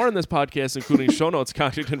 for more on this podcast, including show notes,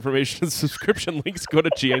 contact information, and subscription links, go to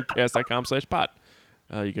gncast.com/pod.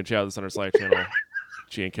 You can check out this on our Slack channel.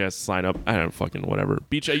 GNCast sign up. I don't know, fucking whatever.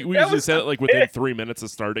 Beach, we usually say it like within 3 minutes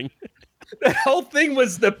of starting. The whole thing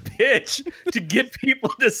was the pitch to get people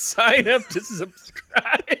to sign up to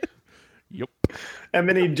subscribe. Yep. And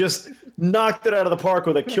then he just knocked it out of the park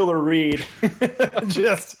with a killer read.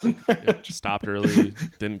 just stopped early.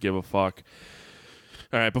 Didn't give a fuck.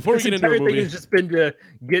 All right, before we get into the entire movie, thing has just been to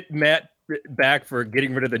get Matt back for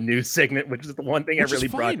getting rid of the news segment, which is the one thing I really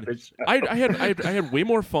brought to this show. I had way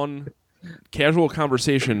more fun casual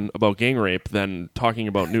conversation about gang rape than talking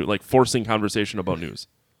about news, like forcing conversation about news.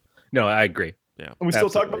 No, I agree. Yeah, we still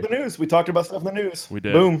talked about the news. We talked about stuff in the news. We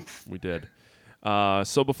did. Boom. We did.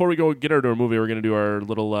 So before we go get into our movie, we're gonna do our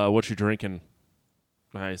little what you drinking.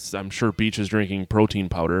 Nice. I'm sure Beach is drinking protein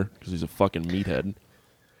powder because he's a fucking meathead.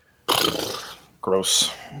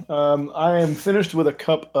 Gross. I am finished with a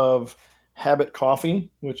cup of Habit Coffee,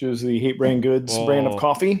 which is the Hate Brand Goods brand of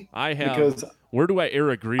coffee. I have. Because where do I air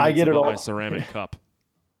agreements I get it about all. my ceramic cup?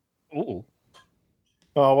 Ooh.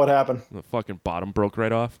 Oh, what happened? The fucking bottom broke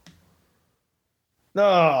right off.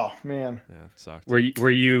 Oh man. Yeah, it sucked. Were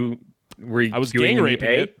you I was doing gang raping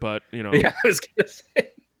A? it, but you know. Yeah, I was gonna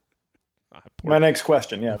say. My next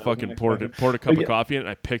question. Yeah. Fucking poured a cup of coffee in it, and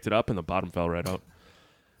I picked it up, and the bottom fell right out.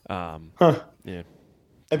 Yeah.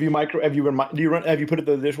 Have you put it in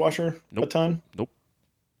the dishwasher a ton? Nope.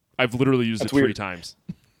 I've literally used That's it 3 weird. times.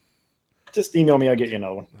 Just email me. I'll get you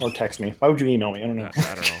another one, or text me. Why would you email me? I don't know.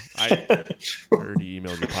 I don't know. I already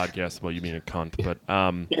emailed your podcast about you being a cunt, but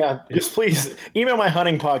yeah, just please email my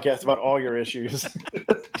hunting podcast about all your issues.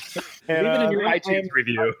 And, Leave it in your iTunes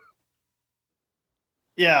review.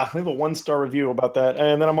 Yeah, leave a 1-star review about that.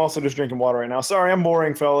 And then I'm also just drinking water right now. Sorry, I'm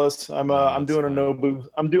boring, fellas. I'm doing a no booze.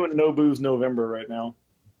 I'm doing a no booze November right now.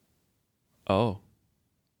 Oh.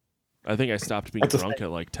 I think I stopped being drunk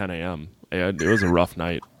at like 10 a.m. It was a rough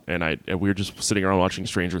night, and we were just sitting around watching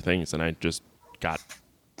Stranger Things, and I just got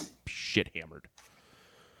shit hammered.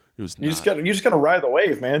 It was. You just gotta ride the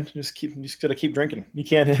wave, man. You just gotta keep drinking. You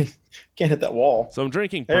can't hit that wall. So I'm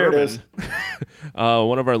drinking There bourbon. it is.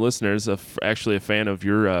 One of our listeners, actually a fan of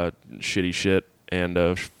your shitty shit and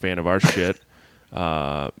a fan of our shit.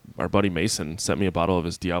 Our buddy Mason sent me a bottle of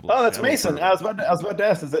his Diablo. Oh, that's Shadow Mason. bourbon. I was about to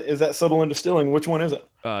ask. Is that Subtle and Distilling? Which one is it?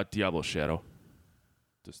 Diablo Shadow.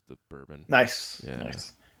 Just the bourbon. Nice. Yeah.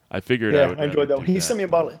 Nice. I figured Yeah, I would. I enjoyed that one. He sent me a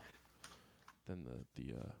bottle. Then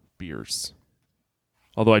the beers.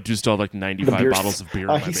 Although I do still have like 95 bottles of beer in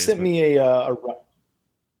my He basement. sent me a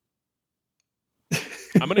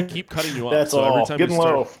I'm going to keep cutting you off. That's so all. every time Getting you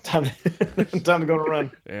start... low. Time to go on a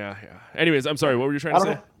run. Yeah. Anyways, I'm sorry. What were you trying to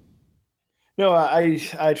say? No,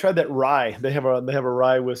 I tried that rye. They have a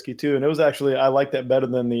rye whiskey too, and it was actually I like that better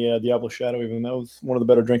than the Diablo Shadow. Even that was one of the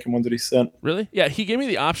better drinking ones that he sent. Really? Yeah, he gave me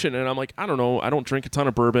the option, and I'm like, I don't know. I don't drink a ton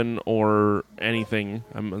of bourbon or anything.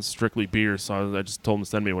 I'm strictly beer, so I just told him to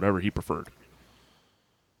send me whatever he preferred.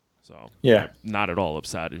 So yeah, not at all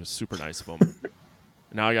upset. It was super nice of him.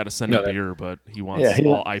 Now I got to send No, a that- beer, but he wants Yeah,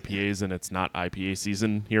 all IPAs, and it's not IPA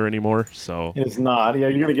season here anymore. So It's not. Yeah,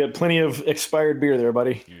 you're gonna get plenty of expired beer there,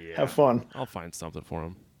 buddy. yeah, Have fun. I'll find something for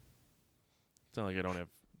him. It's not like I don't have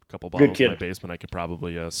a couple Good bottles kid. in my basement I could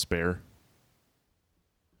probably spare.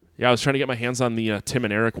 Yeah, I was trying to get my hands on the Tim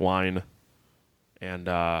and Eric wine, and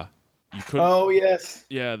you couldn't. Oh yes.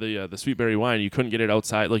 Yeah, the sweet berry wine, you couldn't get it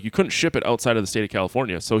outside. Like, you couldn't ship it outside of the state of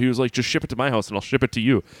California. So he was like, just ship it to my house and I'll ship it to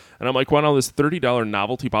you. And I'm like, well, now this $30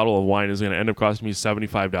 novelty bottle of wine is going to end up costing me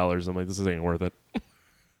 $75. I'm like, this ain't worth it.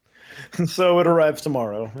 So it arrives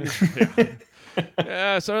tomorrow.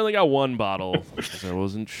 Yeah, so I only got one bottle because I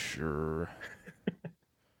wasn't sure.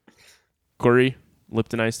 Corey,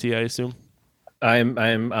 Lipton iced tea, I assume? I'm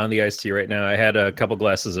on the iced tea right now. I had a couple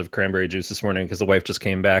glasses of cranberry juice this morning because the wife just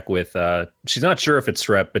came back with. She's not sure if it's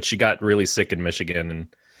strep, but she got really sick in Michigan and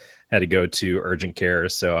had to go to urgent care.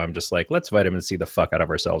 So I'm just like, let's vitamin C the fuck out of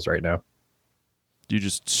ourselves right now. Do you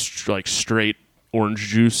just straight orange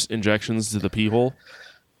juice injections to the pee hole?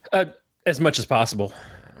 As much as possible,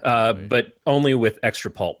 but only with extra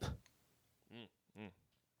pulp. You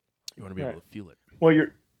want to be able to feel it. Well,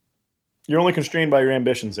 you're only constrained by your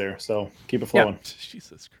ambitions there, so keep it flowing.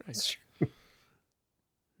 Jesus Christ. All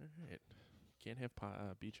right. Can't have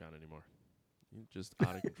beach on anymore. You're just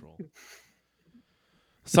out of control.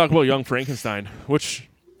 Let's talk about Young Frankenstein, which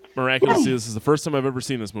miraculously this is the first time I've ever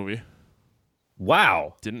seen this movie.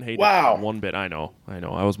 Wow. Didn't hate Wow. it one bit. I know.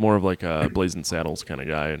 I was more of like a Blazing Saddles kind of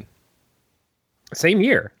guy, and Same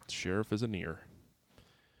here. Sheriff is a near.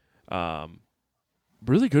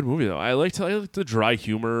 Really good movie though. I like the dry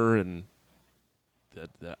humor and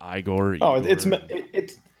the Igor. Oh, Igor.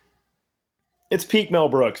 it's peak Mel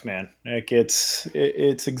Brooks, man. Like it's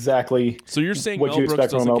exactly. So you're saying what Mel you Brooks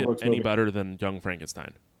expect from a doesn't Mel get Brooks any movie. better than Young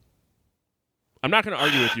Frankenstein? I'm not going to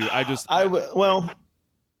argue with you. I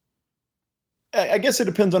guess it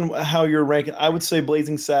depends on how you're ranking. I would say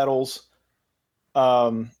Blazing Saddles,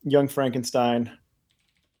 Young Frankenstein,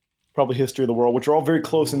 probably History of the World, which are all very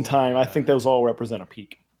close in time. I think those all represent a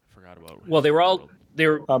peak. Forgot about. Well, they were all they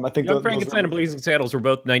were. I think Young those Frankenstein and Blazing Saddles were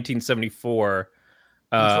both 1974.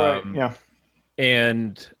 That's right. Yeah.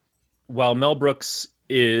 And while Mel Brooks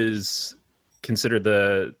is considered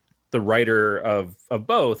the writer of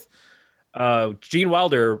both, Gene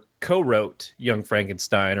Wilder co-wrote Young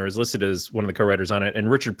Frankenstein, or is listed as one of the co-writers on it, and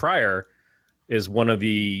Richard Pryor is one of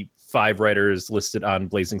the 5 writers listed on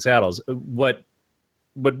Blazing Saddles. What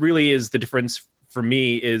really is the difference for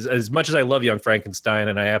me is, as much as I love Young Frankenstein,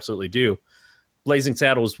 and I absolutely do, Blazing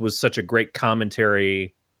Saddles was such a great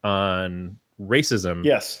commentary on racism.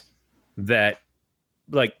 Yes. That,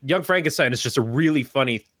 like, Young Frankenstein is just a really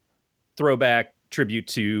funny throwback tribute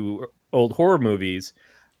to old horror movies.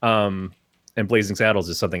 And Blazing Saddles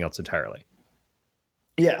is something else entirely.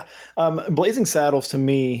 Yeah. Blazing Saddles to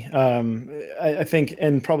me, I think,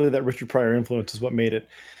 and probably that Richard Pryor influence is what made it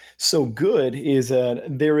so good, is that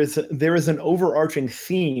there is an overarching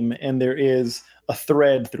theme and there is a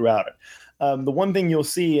thread throughout it. The one thing you'll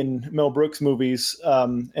see in Mel Brooks movies,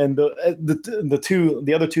 and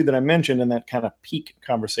the other two that I mentioned in that kind of peak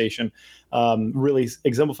conversation, really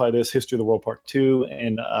exemplify this: History of the World Part 2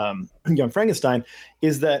 and Young Frankenstein,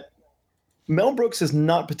 is that Mel Brooks is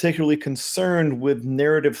not particularly concerned with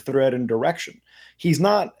narrative thread and direction. He's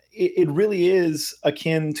not. It really is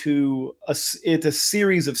akin to it's a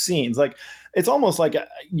series of scenes. Like, it's almost like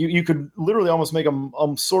you could literally almost make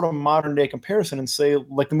a sort of modern day comparison and say,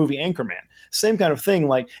 like, the movie Anchorman, same kind of thing.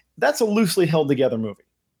 Like, that's a loosely held together movie.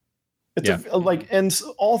 It's and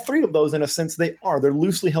all 3 of those, in a sense, they're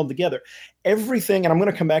loosely held together. Everything, and I'm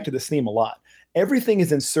going to come back to this theme a lot. Everything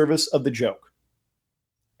is in service of the joke.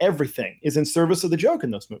 Everything is in service of the joke in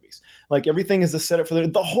those movies. Like, everything is a setup for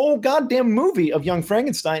the whole goddamn movie of Young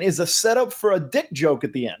Frankenstein is a setup for a dick joke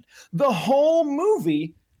at the end. The whole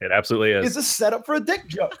movie It absolutely is. is a setup for a dick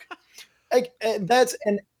joke.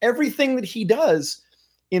 And everything that he does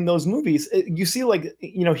in those movies, you see, like,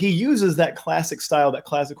 he uses that classic style, that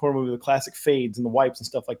classic horror movie, the classic fades and the wipes and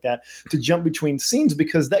stuff like that to jump between scenes,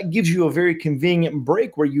 because that gives you a very convenient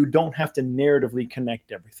break where you don't have to narratively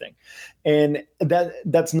connect everything. And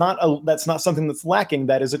that's not something that's lacking.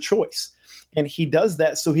 That is a choice. And he does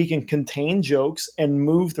that so he can contain jokes and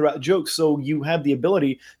move throughout jokes. So you have the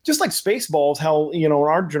ability, just like Spaceballs, how, in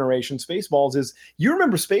our generation, Spaceballs is, you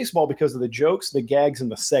remember Spaceball because of the jokes, the gags,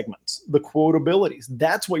 and the segments, the quotabilities.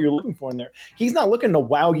 That's what you're looking for in there. He's not looking to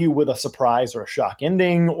wow you with a surprise or a shock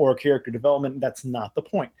ending or a character development. That's not the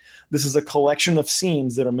point. This is a collection of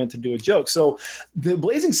scenes that are meant to do a joke. So the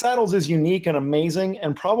Blazing Saddles is unique and amazing,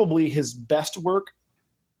 and probably his best work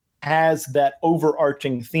has that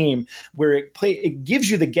overarching theme where it gives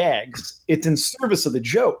you the gags. It's in service of the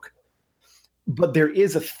joke, but there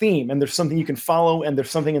is a theme and there's something you can follow and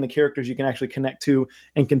there's something in the characters you can actually connect to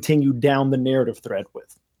and continue down the narrative thread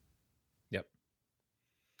with. Yep.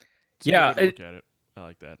 Yeah, look at it. I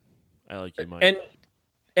like that. I like you, Mike.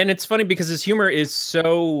 And it's funny because his humor is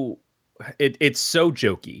so it's so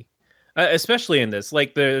jokey, especially in this.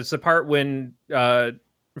 Like there's a part when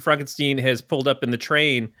Frankenstein has pulled up in the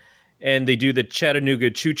train and they do the Chattanooga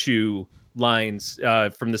Choo Choo lines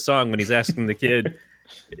from the song when he's asking the kid,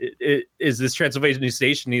 is this Transylvania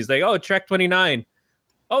Station? He's like, oh, track 29.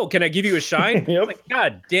 Oh, can I give you a shine? Yep. Like,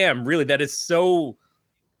 God damn, really? That is so.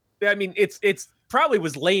 I mean, it's probably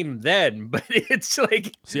was lame then, but it's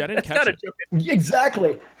like, see, I didn't catch it.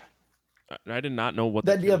 Exactly. I did not know what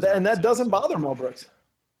that. Yeah, and that doesn't bother Mel Brooks,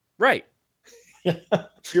 right?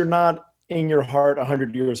 You're not in your heart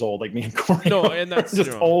 100 years old like me and Corey. No, and that's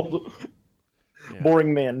just old,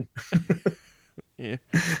 boring men. Yeah.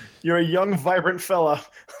 You're a young, vibrant fella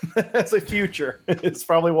that has a future. It's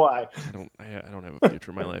probably why. I don't have a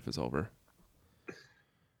future. My life is over.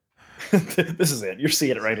 This is it. You're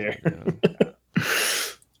seeing it right here.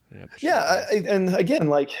 Yeah. And again,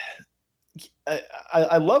 like,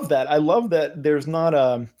 I love that. I love that there's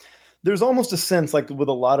not there's almost a sense, like with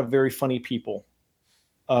a lot of very funny people,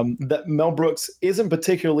 that Mel Brooks isn't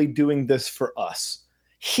particularly doing this for us.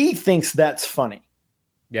 He thinks that's funny.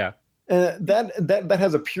 Yeah. That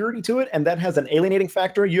has a purity to it, and that has an alienating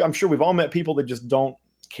factor. I'm sure we've all met people that just don't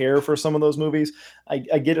care for some of those movies. I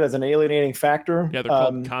get it as an alienating factor. Yeah, they're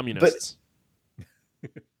called communists.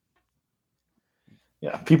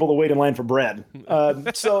 Yeah, people that wait in line for bread.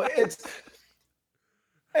 So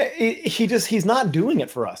he's not doing it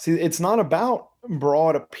for us. It's not about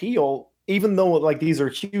broad appeal, even though like these are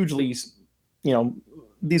hugely,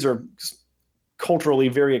 these are culturally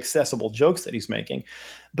very accessible jokes that he's making.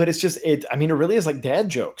 But it's just it really is like dad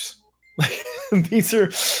jokes. These are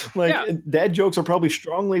dad jokes are probably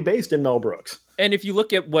strongly based in Mel Brooks. And if you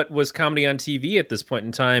look at what was comedy on TV at this point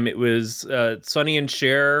in time, it was Sonny and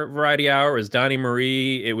Cher Variety Hour, it was Donnie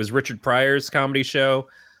Marie, it was Richard Pryor's comedy show,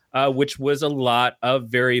 which was a lot of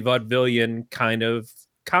very vaudevillian kind of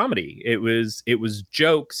comedy. It was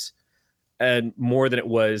jokes and more than it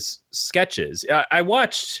was sketches. I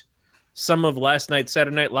watched some of last night's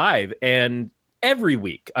Saturday Night Live, and every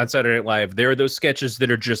week on Saturday Night Live, there are those sketches that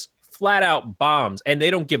are just flat out bombs, and they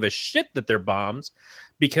don't give a shit that they're bombs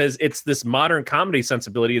because it's this modern comedy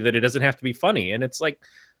sensibility that it doesn't have to be funny. And it's like,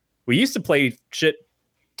 we used to play shit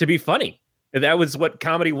to be funny. And that was what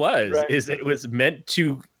comedy was, right. Is it was meant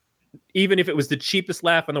to, even if it was the cheapest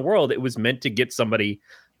laugh in the world, it was meant to get somebody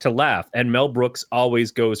to laugh. And Mel Brooks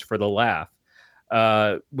always goes for the laugh,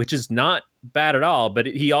 which is not bad at all. But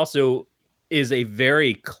he also is a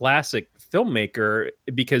very classic filmmaker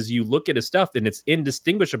because you look at his stuff and it's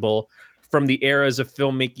indistinguishable from the eras of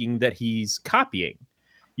filmmaking that he's copying.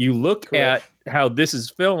 You look Correct. At how this is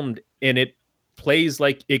filmed and it plays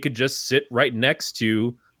like it could just sit right next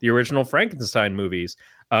to the original Frankenstein movies.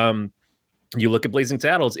 You look at Blazing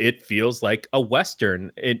Saddles, it feels like a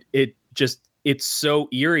Western. It's so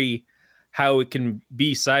eerie how it can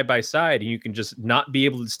be side by side and you can just not be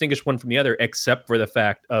able to distinguish one from the other except for the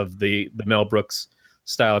fact of the Mel Brooks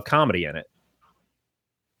style of comedy in it.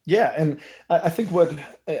 Yeah, and I think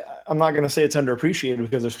I'm not going to say it's underappreciated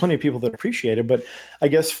because there's plenty of people that appreciate it, but I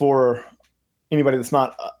guess for anybody that's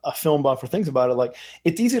not a film buff or thinks about it, like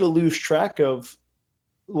it's easy to lose track of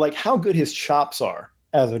like how good his chops are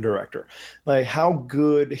as a director, like how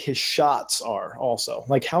good his shots are also,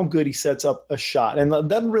 like how good he sets up a shot. And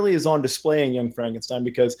that really is on display in Young Frankenstein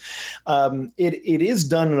because it is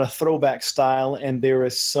done in a throwback style and there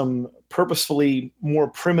is some purposefully more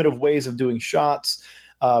primitive ways of doing shots.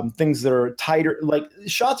 Things that are tighter, like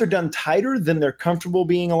shots are done tighter than they're comfortable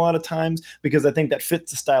being a lot of times because I think that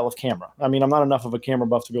fits the style of camera. I mean, I'm not enough of a camera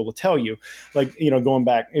buff to be able to tell you, like, going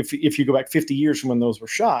back, if you go back 50 years from when those were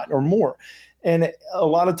shot or more. And a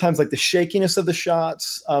lot of times, like the shakiness of the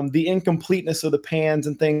shots, the incompleteness of the pans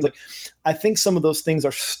and things, like I think some of those things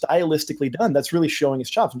are stylistically done. That's really showing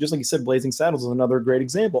his chops. And just like you said, Blazing Saddles is another great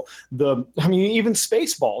example. Even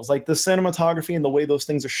Spaceballs, like the cinematography and the way those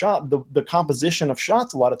things are shot, the composition of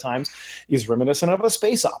shots a lot of times is reminiscent of a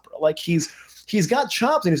space opera. Like he's got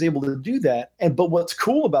chops and he's able to do that. But what's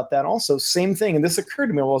cool about that also, same thing, and this occurred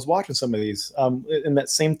to me while I was watching some of these in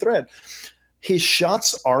that same thread. His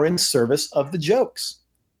shots are in service of the jokes.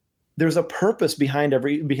 There's a purpose behind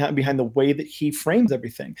the way that he frames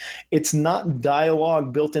everything. It's not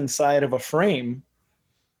dialogue built inside of a frame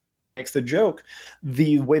makes the joke.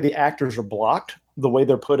 The way the actors are blocked the way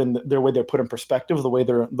they're put in their way they're put in perspective, the way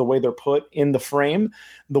they're put in the frame,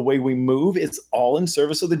 the way we move, it's all in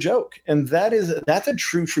service of the joke. And that's a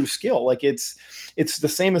true skill. Like it's the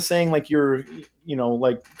same as saying like you're,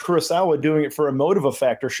 like Kurosawa doing it for a motive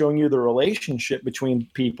effect or showing you the relationship between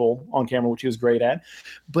people on camera, which he was great at.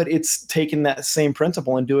 But it's taking that same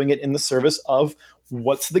principle and doing it in the service of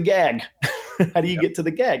what's the gag? How do you get to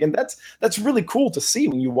the gag? And that's really cool to see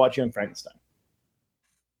when you watch Young Frankenstein.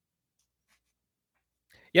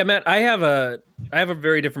 Yeah, Matt, I have a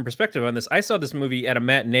very different perspective on this. I saw this movie at a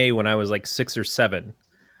matinee when I was like 6 or 7,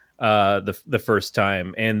 the first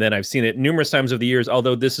time, and then I've seen it numerous times over the years.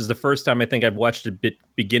 Although this is the first time I think I've watched it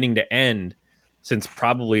beginning to end since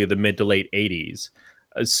probably the mid to late 80s.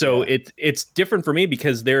 So it's different for me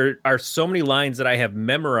because there are so many lines that I have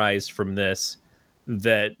memorized from this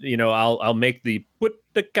that I'll make the "put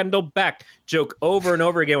the candle back" joke over and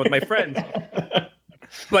over again with my friends.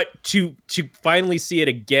 But to finally see it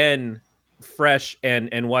again, fresh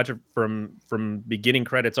and watch it from beginning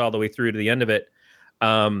credits all the way through to the end of it,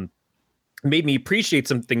 made me appreciate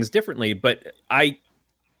some things differently. But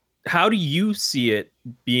how do you see it,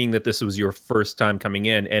 being that this was your first time coming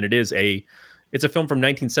in, and it's a film from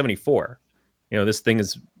 1974? This thing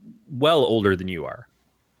is well older than you are.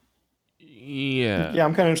 Yeah,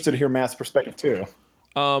 I'm kind of interested to hear Matt's perspective too.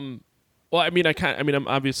 Well, I'm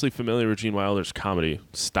obviously familiar with Gene Wilder's comedy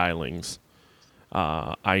stylings.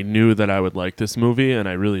 I knew that I would like this movie, and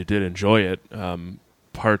I really did enjoy it.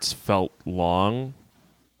 Parts felt long,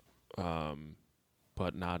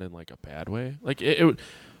 but not in like a bad way. Like it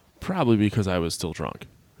probably because I was still drunk.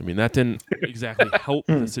 I mean, that didn't exactly help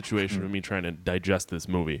the situation with me trying to digest this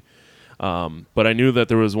movie. But I knew that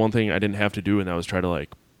there was one thing I didn't have to do, and that was try to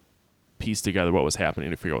like piece together what was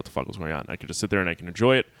happening to figure out what the fuck was going on. I could just sit there and I can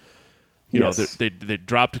enjoy it. They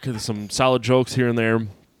dropped some solid jokes here and there.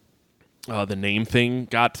 The name thing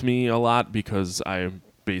got to me a lot because I'm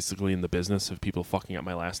basically in the business of people fucking up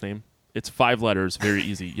my last name. It's 5 letters, very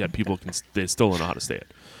easy, yet they still don't know how to say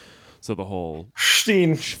it. So the whole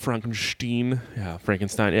Frankenstein,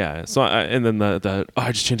 Frankenstein, yeah. So and then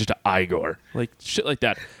I just changed it to Igor, like shit like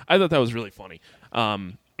that. I thought that was really funny.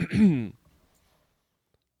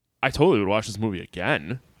 I totally would watch this movie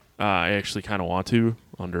again. I actually kind of want to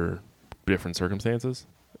under different circumstances,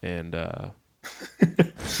 and I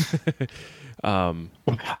don't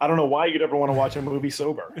know why you'd ever want to watch a movie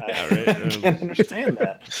sober. Yeah, right. I can't understand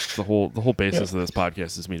that. The whole basis of this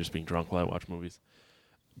podcast is me just being drunk while I watch movies.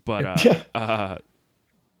 But I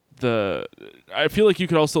feel like you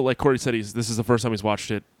could also, like Corey said, this is the first time he's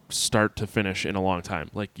watched it start to finish in a long time.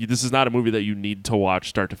 Like this is not a movie that you need to watch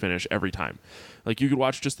start to finish every time. Like you could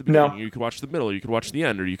watch just the beginning, you could watch the middle, you could watch the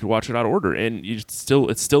end, or you could watch it out of order, and it's still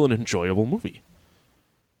an enjoyable movie.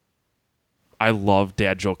 I love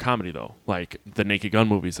dad joke comedy though. Like the Naked Gun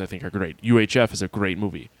movies, I think are great. UHF is a great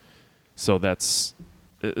movie, so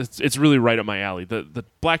it's really right up my alley. The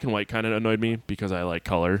black and white kind of annoyed me because I like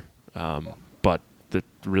color, but that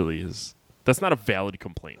really that's not a valid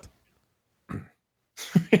complaint.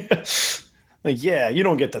 Like, yeah, you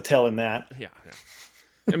don't get to tell him that. Yeah.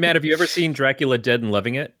 Matt, have you ever seen Dracula Dead and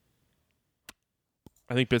Loving It?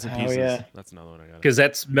 I think bits and pieces. Yeah. That's another one I got. Because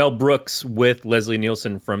that's Mel Brooks with Leslie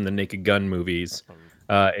Nielsen from the Naked Gun movies.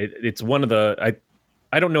 It's one of the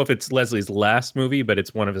I don't know if it's Leslie's last movie, but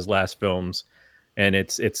it's one of his last films, and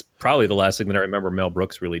it's probably the last thing that I remember Mel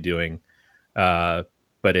Brooks really doing. But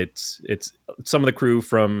it's some of the crew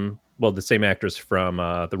from the same actors from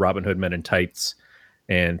the Robin Hood Men in Tights,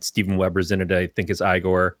 and Steven Weber's in it. I think is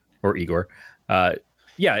Igor.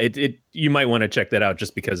 You might want to check that out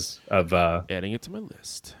just because of adding it to my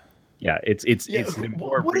list. Yeah, it's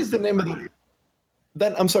what is the name of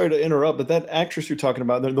that? I'm sorry to interrupt, but that actress you're talking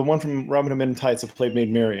about, the one from Robin Hood Men in Tights that played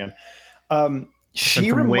Maid Marian,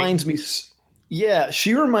 she reminds me. Yeah,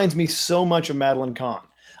 she reminds me so much of Madeline Kahn.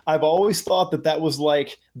 I've always thought that was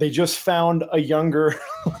like they just found a younger,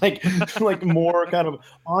 like more kind of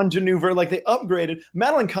ingenue, like they upgraded.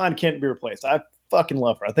 Madeline Kahn can't be replaced. I fucking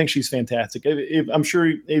love her. I think she's fantastic. I'm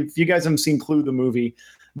sure if you guys haven't seen Clue the movie,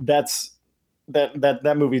 that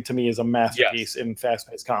movie to me is a masterpiece in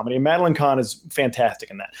fast-paced comedy. And Madeline Kahn is fantastic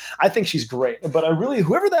in that. I think she's great. But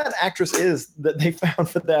whoever that actress is that they found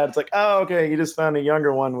for that, it's like, oh, okay, you just found a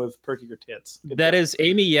younger one with perkier tits. That is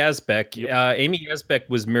Amy Yazbek. Yep. Amy Yazbek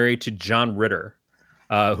was married to John Ritter,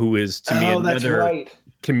 who is to me another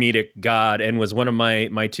comedic god and was one of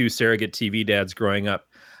my 2 surrogate TV dads growing up.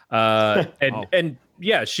 And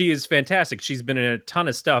yeah, she is fantastic. She's been in a ton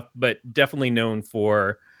of stuff, but definitely known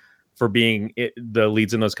for being the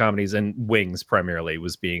leads in those comedies, and Wings primarily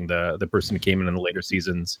was being the person who came in the later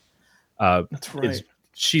seasons. That's right.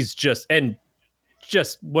 She's just, and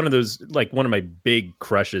just one of those, like one of my big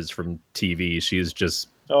crushes from TV. She's just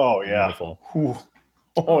wonderful. Ooh.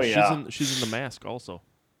 Oh yeah. She's in The Mask also.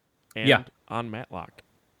 And Yeah. on Matlock.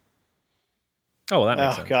 Oh, well, that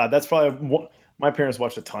makes sense. God, that's probably my parents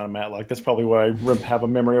watched a ton of Matlock. That's probably what I have a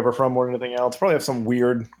memory of her from more than anything else. Probably have some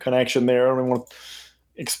weird connection there. I don't even want to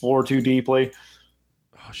explore too deeply.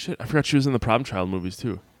 Oh shit! I forgot she was in the Problem Child movies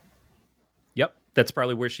too. Yep, that's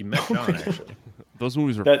probably where she met John. Actually, Those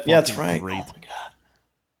movies were That's fucking right. great. Oh my God.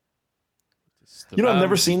 You know, I've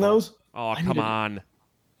never seen those. Oh come on!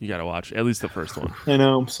 You gotta watch at least the first one. I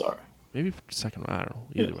know. I'm sorry. Maybe the second one. I don't know.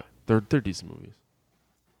 Either way, they're decent movies.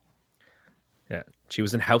 yeah, she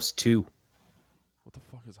was in House 2. What the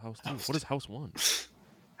fuck is House 2? What is House 1?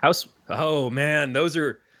 House. Oh man, those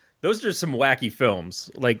are some wacky films.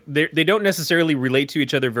 Like they don't necessarily relate to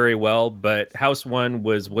each other very well. But House 1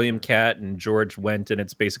 was William Catt and George Wendt, and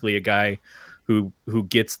it's basically a guy who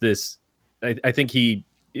gets this. I think he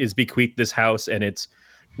is bequeathed this house, and it's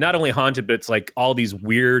not only haunted, but it's like all these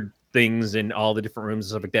weird things in all the different rooms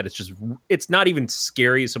and stuff like that. It's not even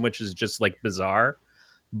scary so much as just like bizarre,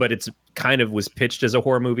 but it's kind of was pitched as a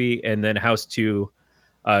horror movie. And then House 2,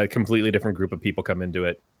 a completely different group of people come into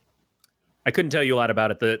it. I couldn't tell you a lot about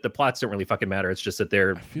it. The plots don't really fucking matter. It's just that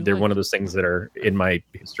they're one of those things that are in my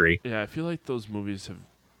history. Yeah, I feel like those movies have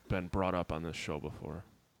been brought up on this show before.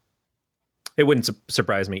 It wouldn't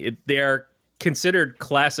surprise me. They are considered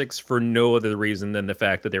classics for no other reason than the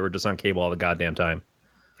fact that they were just on cable all the goddamn time.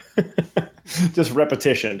 Just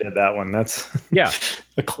repetition did that one. That's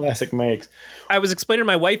a classic makes. I was explaining to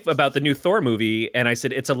my wife about the new Thor movie, and I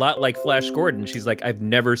said it's a lot like Flash Gordon. She's like, I've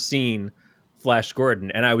never seen Flash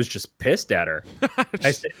Gordon, and I was just pissed at her.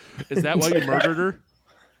 I said, is that why you murdered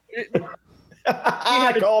her?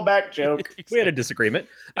 Callback joke. We had a disagreement.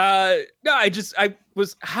 No, I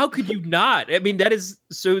was. How could you not? I mean, that is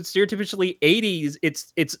so stereotypically 80s.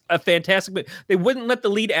 It's a fantastic. But they wouldn't let the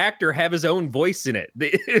lead actor have his own voice in it.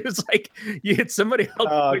 It was like you had somebody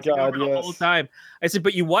else the whole time. I said,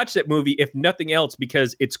 but you watch that movie if nothing else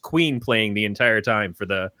because it's Queen playing the entire time for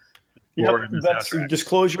the. Just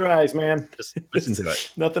close your eyes, man. Just listen to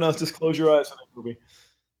it. Nothing else. Just close your eyes for that movie.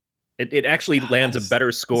 It actually lands a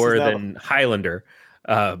better score than Highlander,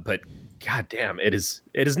 but goddamn, it is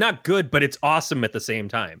not good, but it's awesome at the same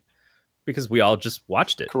time because we all just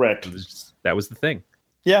watched it. Correct. That was the thing.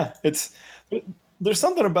 Yeah, there's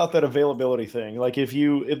something about that availability thing. Like if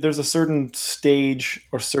there's a certain stage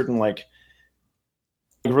or certain like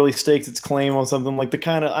really stakes its claim on something like the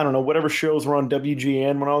kind of, I don't know, whatever shows were on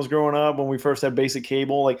WGN when I was growing up, when we first had basic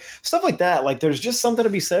cable, like stuff like that. Like there's just something to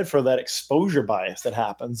be said for that exposure bias that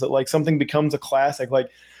happens, that like something becomes a classic.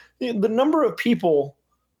 Like the number of people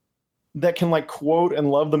that can like quote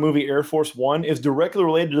and love the movie Air Force One is directly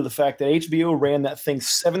related to the fact that HBO ran that thing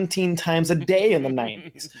 17 times a day in the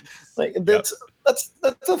 90s. Like that's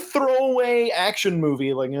a throwaway action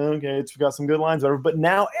movie. Like, okay, it's got some good lines, whatever. But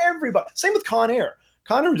now everybody, same with Con Air.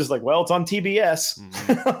 Con Air was just like, well, it's on TBS.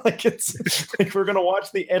 Mm-hmm. Like it's like we're gonna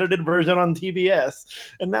watch the edited version on TBS,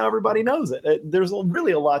 and now everybody knows it. There's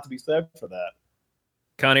really a lot to be said for that.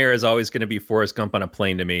 Con Air is always going to be Forrest Gump on a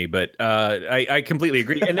plane to me, but I completely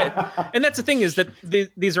agree. And that's the thing is that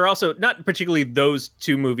these are also not particularly those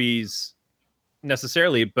two movies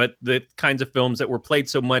necessarily, but the kinds of films that were played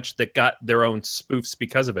so much that got their own spoofs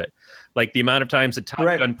because of it. Like the amount of times that Top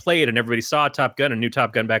Gun played and everybody saw Top Gun and knew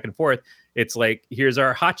Top Gun back and forth. It's like, here's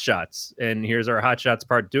our Hot Shots and here's our Hot Shots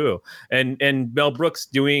Part 2. And Mel Brooks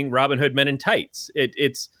doing Robin Hood Men in Tights.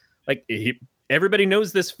 It's like everybody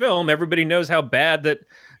knows this film. Everybody knows how bad that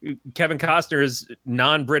Kevin Costner's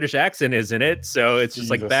non-British accent is in it. So it's just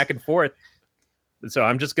like back and forth. So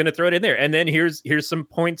I'm just going to throw it in there. And then here's some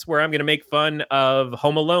points where I'm going to make fun of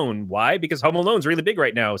Home Alone. Why? Because Home Alone's really big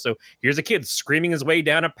right now. So here's a kid screaming his way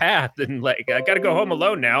down a path and like, I got to go home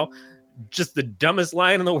alone now. Just the dumbest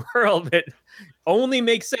line in the world that only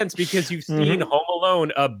makes sense because you've seen Home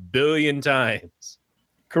Alone a billion times.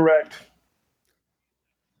 Correct.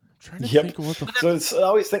 Trying to think of what the so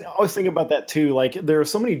I always think about that too. Like there are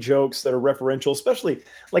so many jokes that are referential, especially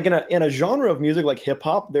like in a genre of music like hip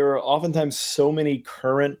hop. There are oftentimes so many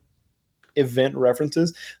current event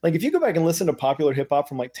references. Like if you go back and listen to popular hip hop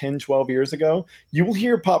from like 10, 12 years ago, you will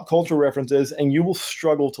hear pop culture references and you will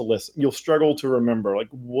struggle to listen. You'll struggle to remember like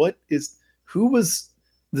who was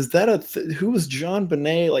John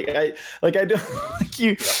Bonet? I don't like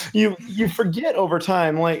you forget over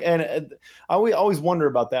time. Like, and I always wonder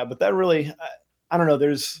about that, but that really, I don't know.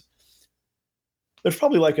 There's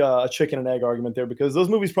probably like a chicken and egg argument there because those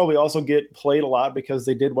movies probably also get played a lot because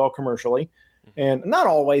they did well commercially, and not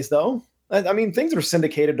always though. I mean, things that are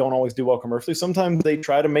syndicated don't always do well commercially. Sometimes they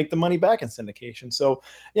try to make the money back in syndication. So,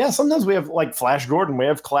 yeah, sometimes we have like Flash Gordon. We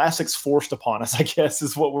have classics forced upon us, I guess,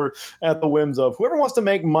 is what we're at the whims of. Whoever wants to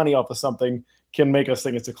make money off of something can make us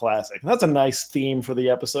think it's a classic. That's a nice theme for the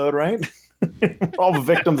episode, right? We're all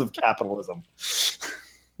victims of capitalism.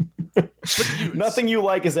 Nothing you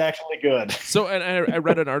like is actually good. So, and I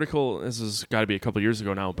read an article, this has got to be a couple years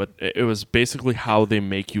ago now, but it was basically how they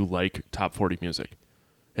make you like top 40 music.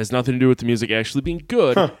 It has nothing to do with the music actually being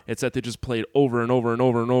good. Huh. It's that they just play it over and over and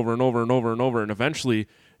over and over and over and over and over, and eventually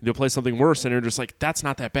they'll play something worse, and you're just like, that's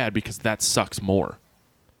not that bad because that sucks more.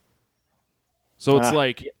 So it's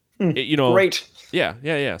like, you know. Great.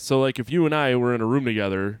 Yeah. So, like, if you and I were in a room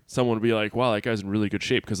together, someone would be like, wow, that guy's in really good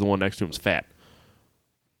shape because the one next to him's fat.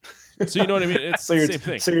 So, you know what I mean? It's the same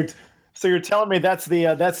thing. So you're telling me that's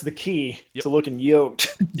the key to looking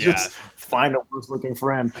yoked. Just find a worse looking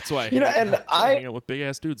friend. That's why I hang out with big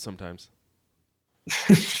ass dudes sometimes.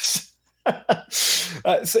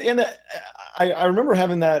 I remember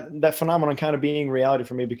having that phenomenon kind of being reality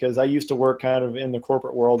for me because I used to work kind of in the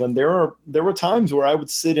corporate world, and there were times where I would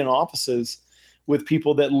sit in offices with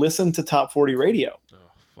people that listened to top 40 radio.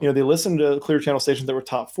 You know, they listened to Clear Channel stations that were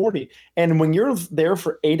top 40, and when you're there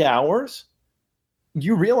for 8 hours,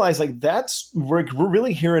 you realize like we're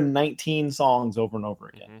really hearing 19 songs over and over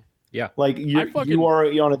again. Mm-hmm. Yeah, like you are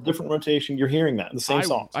on a different rotation. You're hearing the same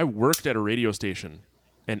songs. I worked at a radio station,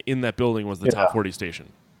 and in that building was the top 40 station.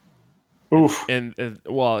 Oof. And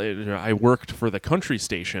I worked for the country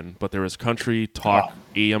station, but there was country, talk,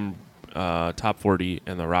 AM, top 40,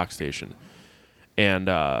 and the rock station. And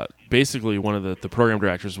basically, one of the program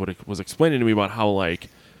directors was explaining to me about how, like,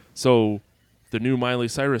 so the new Miley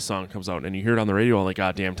Cyrus song comes out, and you hear it on the radio all the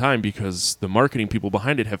goddamn time because the marketing people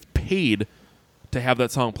behind it have paid to have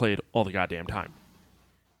that song played all the goddamn time.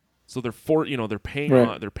 So they're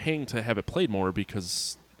paying they're paying to have it played more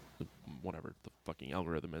because whatever the fucking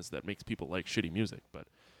algorithm is that makes people like shitty music. But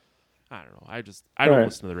I don't know. I don't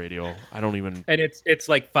listen to the radio. I don't even. And it's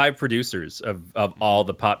like 5 producers of all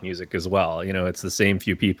the pop music as well. You know, it's the same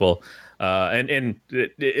few people. And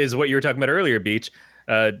it is what you were talking about earlier, Beach.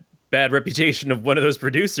 Bad reputation of one of those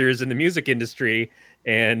producers in the music industry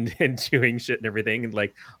and doing shit and everything. And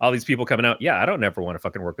like all these people coming out. Yeah, I don't ever want to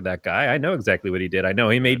fucking work with that guy. I know exactly what he did. I know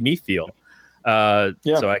he made me feel. So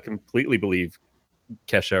I completely believe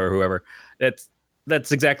Kesha or whoever. That's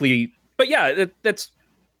exactly. But yeah,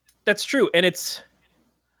 that's true. And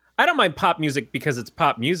I don't mind pop music because it's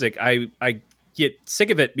pop music. I get sick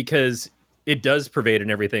of it because it does pervade and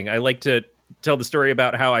everything. I like to tell the story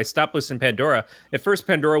about how I stopped listening to Pandora. At first,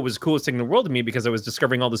 Pandora was the coolest thing in the world to me because I was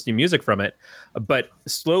discovering all this new music from it. But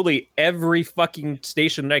slowly, every fucking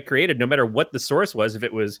station that I created, no matter what the source was, if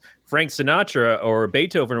it was Frank Sinatra or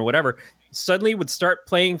Beethoven or whatever, suddenly would start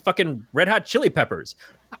playing fucking Red Hot Chili Peppers.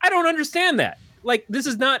 I don't understand that. Like, this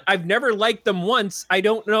is not, I've never liked them once. I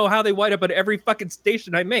don't know how they wind up at every fucking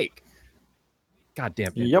station I make.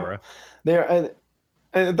 Goddamn Pandora. Yep. There,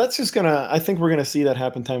 and that's just I think we're gonna see that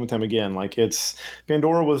happen time and time again. Like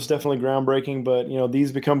Pandora was definitely groundbreaking, but you know,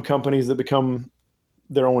 these become companies that become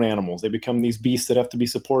their own animals. They become these beasts that have to be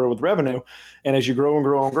supported with revenue. And as you grow and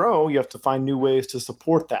grow and grow, you have to find new ways to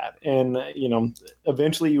support that. And, you know,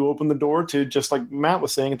 eventually you open the door to, just like Matt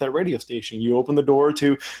was saying at that radio station, you open the door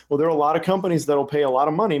to, well, there are a lot of companies that'll pay a lot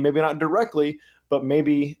of money, maybe not directly, but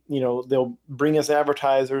maybe, you know, they'll bring us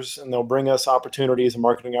advertisers and they'll bring us opportunities and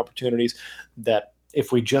marketing opportunities that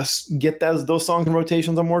if we just get those songs in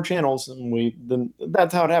rotations on more channels, then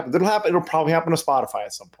that's how it happens. It'll probably happen to Spotify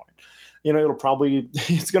at some point. You know,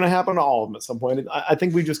 it's going to happen to all of them at some point. I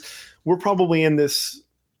think we're probably in this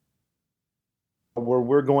where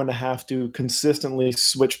we're going to have to consistently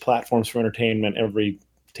switch platforms for entertainment every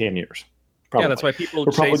 10 years. Probably. Yeah, that's why people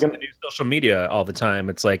chase the new social media all the time.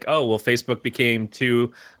 It's like, oh, well, Facebook became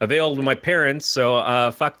too available to my parents,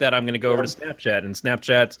 so fuck that. I'm going to go over to Snapchat, and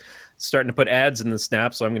Snapchat's starting to put ads in the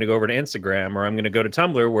Snap, so I'm going to go over to Instagram, or I'm going to go to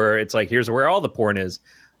Tumblr, where it's like, here's where all the porn is.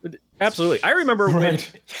 Absolutely. I remember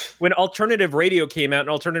when alternative radio came out, and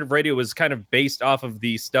alternative radio was kind of based off of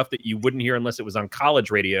the stuff that you wouldn't hear unless it was on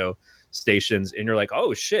college radio stations, and you're like,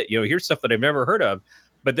 oh shit, you know, here's stuff that I've never heard of.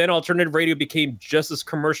 But then alternative radio became just as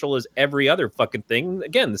commercial as every other fucking thing.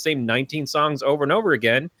 Again, the same 19 songs over and over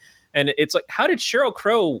again. And it's like, how did Sheryl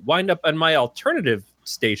Crow wind up on my alternative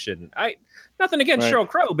station? Nothing against Sheryl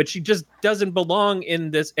Crow, but she just doesn't belong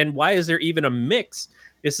in this. And why is there even a mix?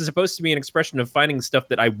 This is supposed to be an expression of finding stuff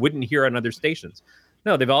that I wouldn't hear on other stations.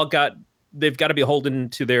 No, they've got to be beholden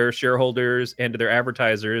to their shareholders and to their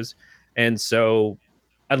advertisers. And so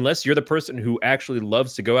unless you're the person who actually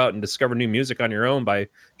loves to go out and discover new music on your own by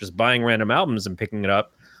just buying random albums and picking it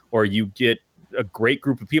up, or you get a great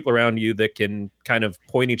group of people around you that can kind of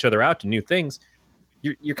point each other out to new things,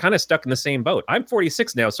 you're kind of stuck in the same boat. I'm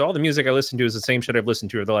 46 now, so all the music I listen to is the same shit I've listened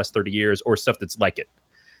to over the last 30 years or stuff that's like it.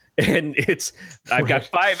 And I've got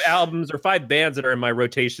 5 albums or 5 bands that are in my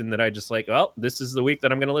rotation that I just like, well, this is the week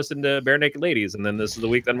that I'm going to listen to Bare Naked Ladies. And then this is the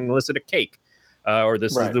week that I'm going to listen to Cake. Or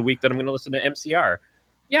this is the week that I'm going to listen to MCR.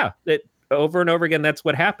 Yeah, that over and over again, that's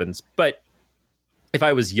what happens. But if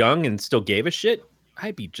I was young and still gave a shit,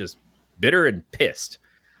 I'd be just bitter and pissed.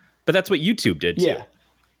 But that's what YouTube did too. Yeah.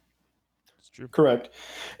 Correct.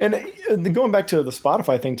 And going back to the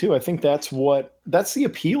Spotify thing too, I think that's the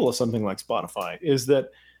appeal of something like Spotify, is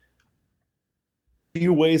that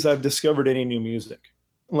few ways I've discovered any new music.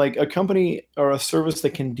 Like a company or a service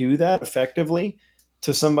that can do that effectively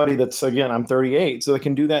to somebody that's, again, I'm 38, so they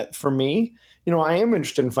can do that for me. I am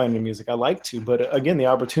interested in finding new music. I like to, but again, the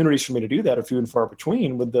opportunities for me to do that are few and far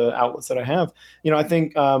between with the outlets that I have. I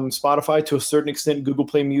think Spotify, to a certain extent, Google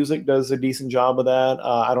Play Music does a decent job of that.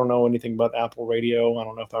 I don't know anything about Apple Radio. I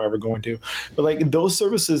don't know if I'm ever going to, but like those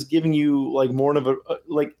services giving you like more of a,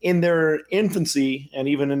 like in their infancy and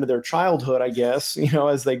even into their childhood, I guess,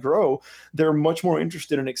 as they grow, they're much more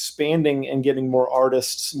interested in expanding and getting more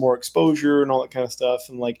artists, more exposure and all that kind of stuff.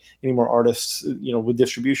 And like any more artists, with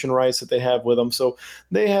distribution rights that they have with them. So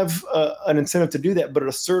they have an incentive to do that. But at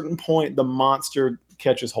a certain point, the monster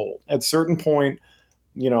catches hold. At a certain point,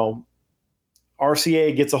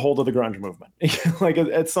 RCA gets a hold of the grunge movement. Like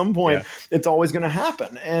at some point, it's always going to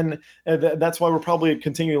happen. And that's why we're probably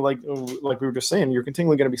continuing, like we were just saying, you're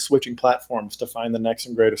continually going to be switching platforms to find the next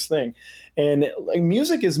and greatest thing. And like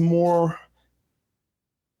music is more,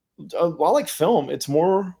 well, like film, it's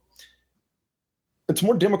more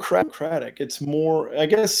democratic. It's more, I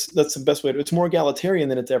guess that's the best way it's more egalitarian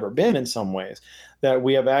than it's ever been in some ways, that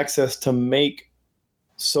we have access to make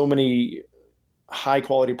so many high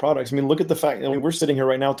quality products. I mean, look at the fact that we're sitting here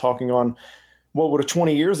right now talking on what would have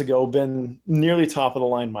 20 years ago been nearly top of the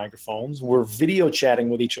line microphones. We're video chatting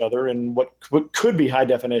with each other in what could be high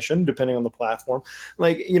definition, depending on the platform.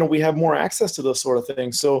 Like, we have more access to those sort of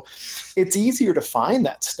things. So it's easier to find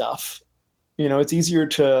that stuff. It's easier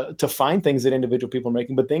to find things that individual people are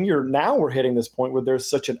making, but then we're hitting this point where there's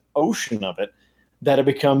such an ocean of it that it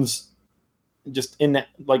becomes just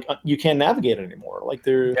like you can't navigate it anymore. Like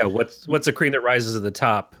what's a cream that rises to the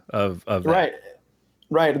top of right. that?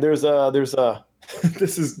 Right. There's a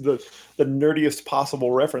this is the nerdiest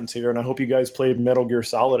possible reference here, and I hope you guys played Metal Gear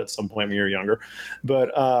Solid at some point when you were younger.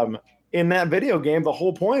 But in that video game, the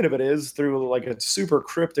whole point of it is through like a super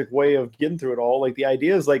cryptic way of getting through it all. Like the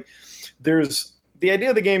idea is like the idea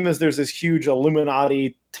of the game is there's this huge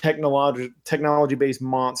Illuminati technology-based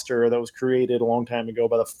monster that was created a long time ago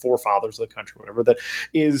by the forefathers of the country, whatever, that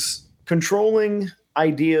is controlling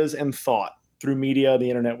ideas and thought through media, the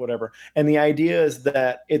internet, whatever. And the idea is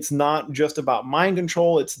that it's not just about mind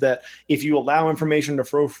control. It's that if you allow information to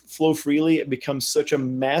flow freely, it becomes such a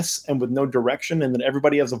mess and with no direction, and that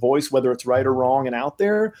everybody has a voice, whether it's right or wrong and out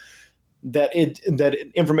there, that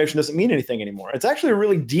information doesn't mean anything anymore. It's actually a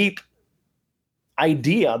really deep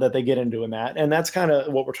idea that they get into in that. And that's kind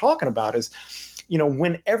of what we're talking about is,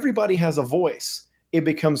 when everybody has a voice, it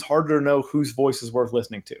becomes harder to know whose voice is worth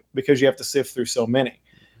listening to because you have to sift through so many.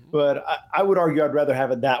 But I would argue I'd rather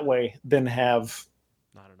have it that way than have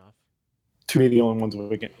not enough to be the only ones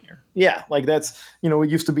we can hear. Yeah, like that's, it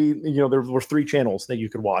used to be, there were 3 channels that you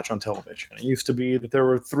could watch on television. It used to be that there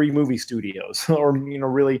were 3 movie studios or,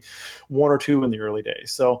 really 1 or 2 in the early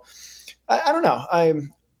days. So I don't know.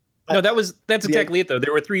 No, that's exactly it, though.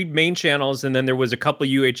 There were 3 main channels, and then there was a couple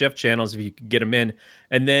UHF channels if you could get them in.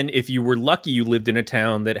 And then if you were lucky, you lived in a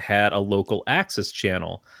town that had a local access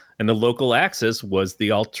channel. And the local access was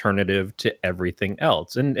the alternative to everything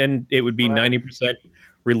else. And it would be 90%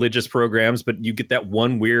 religious programs, but you get that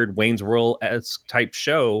one weird Wayne's World-esque type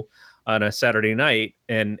show on a Saturday night,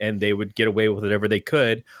 and they would get away with whatever they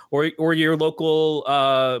could, or your local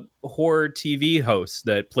horror TV host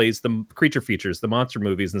that plays the creature features, the monster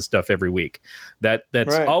movies and stuff every week.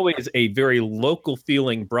 That's always a very local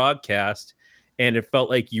feeling broadcast, and it felt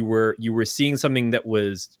like you were seeing something that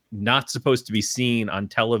was not supposed to be seen on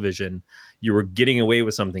television. You were getting away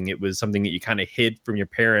with something. It was something that you kind of hid from your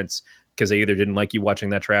parents because they either didn't like you watching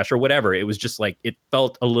that trash or whatever. It was just like, it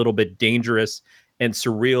felt a little bit dangerous and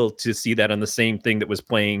surreal to see that on the same thing that was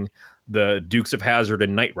playing the Dukes of Hazzard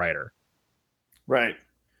and Knight Rider. Right.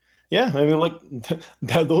 Yeah. I mean, look,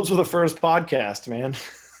 those were the first podcasts, man.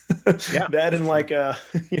 Yeah. That and like,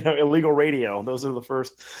 illegal radio. Those are the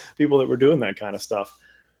first people that were doing that kind of stuff.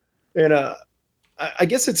 And I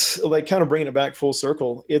guess it's like kind of bringing it back full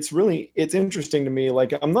circle. It's interesting to me.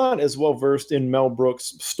 Like, I'm not as well versed in Mel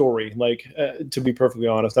Brooks' story. Like, to be perfectly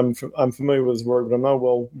honest, I'm familiar with his work, but I'm not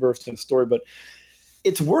well versed in the story. But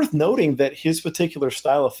it's worth noting that his particular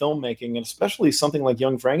style of filmmaking, and especially something like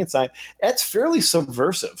Young Frankenstein, that's fairly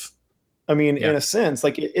subversive. I mean, in a sense,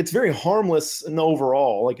 like it's very harmless and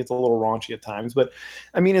overall, like it's a little raunchy at times. But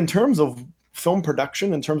I mean, in terms of film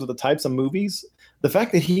production, in terms of the types of movies, the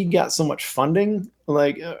fact that he got so much funding,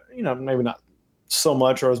 like, maybe not so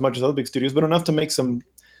much or as much as other big studios, but enough to make some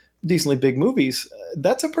decently big movies,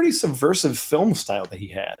 that's a pretty subversive film style that he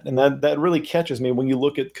had. And that really catches me when you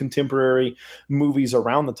look at contemporary movies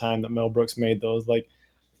around the time that Mel Brooks made those. Like,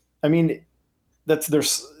 I mean, there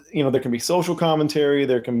can be social commentary,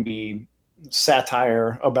 there can be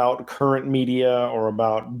satire about current media or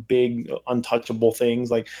about big untouchable things.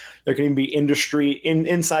 Like, there can even be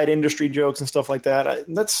inside industry jokes and stuff like that.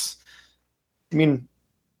 That's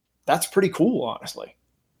pretty cool, honestly.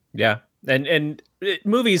 Yeah. And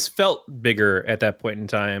movies felt bigger at that point in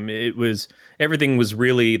time. Everything was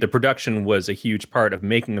really, the production was a huge part of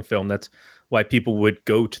making a film. That's why people would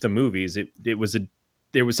go to the movies.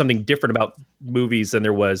 There was something different about movies than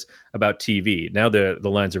there was about TV. Now the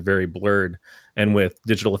lines are very blurred, and with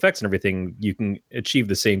digital effects and everything, you can achieve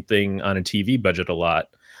the same thing on a TV budget a lot.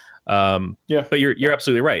 But you're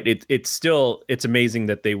absolutely right. It's amazing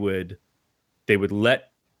that they would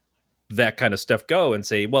let that kind of stuff go and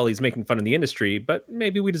say, well, he's making fun of the industry, but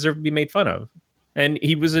maybe we deserve to be made fun of. And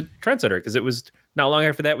he was a trendsetter, because it was not long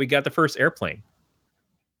after that we got the first airplane.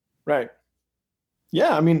 Right.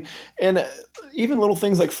 Yeah, I mean, and even little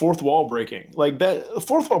things like fourth wall breaking, like that.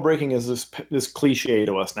 Fourth wall breaking is this cliche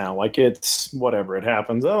to us now. Like, it's whatever, it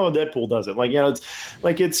happens. Oh, Deadpool does it. Like, it's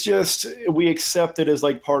like, it's just, we accept it as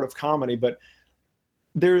like part of comedy. But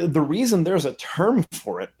the reason there's a term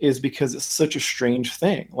for it is because it's such a strange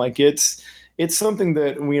thing. Like, it's something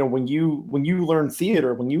that, when you learn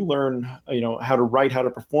theater, when you learn how to write, how to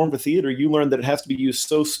perform for theater, you learn that it has to be used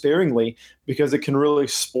so sparingly because it can really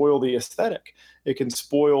spoil the aesthetic. It can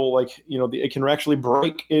spoil, it can actually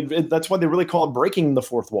break it. That's why they really call it breaking the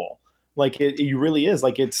fourth wall. Like, it really is.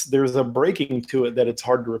 Like, there's a breaking to it that it's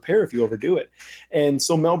hard to repair if you overdo it. And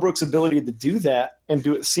so Mel Brooks' ability to do that and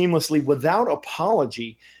do it seamlessly without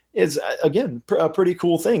apology is, again, a pretty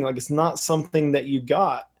cool thing. Like, it's not something that you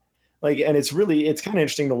got. Like, and it's kind of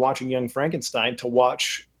interesting to watching Young Frankenstein, to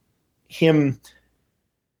watch him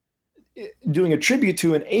doing a tribute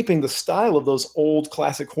to and aping the style of those old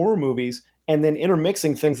classic horror movies, and then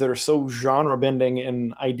intermixing things that are so genre bending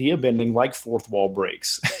and idea bending, like fourth wall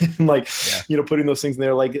breaks, putting those things in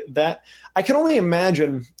there like that. I can only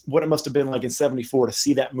imagine what it must have been like in '74 to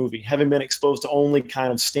see that movie, having been exposed to only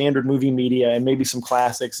kind of standard movie media and maybe some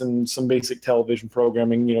classics and some basic television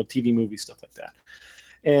programming, TV movie stuff like that.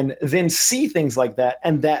 And then see things like that,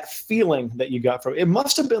 and that feeling that you got from it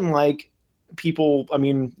must have been like people,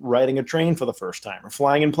 riding a train for the first time or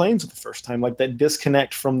flying in planes for the first time, like that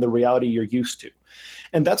disconnect from the reality you're used to.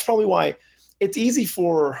 And that's probably why it's easy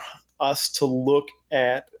for us to look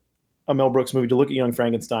at a Mel Brooks movie, to look at Young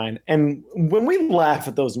Frankenstein. And when we laugh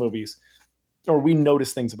at those movies, or we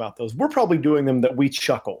notice things about those, we're probably doing them that we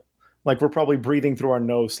chuckle. Like, we're probably breathing through our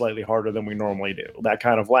nose slightly harder than we normally do, that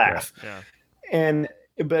kind of laugh. Yeah.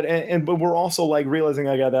 But we're also like realizing,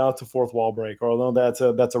 I got that's a fourth wall break, or no, that's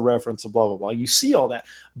a reference to blah blah blah. You see all that,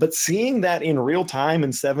 but seeing that in real time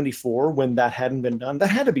in '74 when that hadn't been done,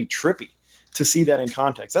 that had to be trippy to see that in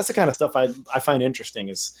context. That's the kind of stuff I find interesting.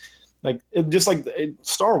 Is like, just like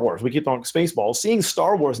Star Wars. We keep on Spaceballs. Seeing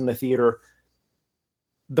Star Wars in the theater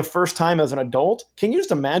the first time as an adult, can you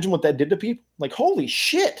just imagine what that did to people? Like, holy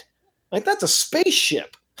shit! Like, that's a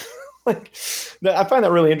spaceship. Like, I find that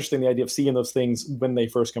really interesting, the idea of seeing those things when they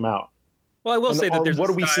first come out. Well, I will say that there's what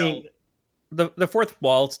are we seeing? The fourth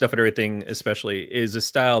wall stuff and everything, especially, is a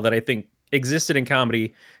style that I think existed in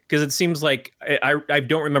comedy, because it seems like I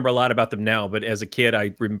don't remember a lot about them now, but as a kid,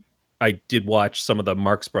 I did watch some of the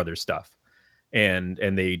Marx Brothers stuff, and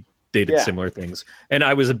they did similar things. And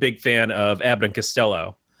I was a big fan of Abbott and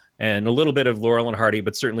Costello, and a little bit of Laurel and Hardy,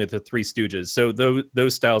 but certainly the Three Stooges. So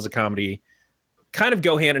those styles of comedy kind of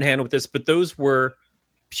go hand in hand with this, but those were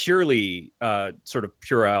purely sort of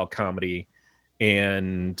puerile comedy.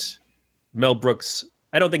 And Mel Brooks,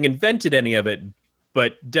 I don't think invented any of it,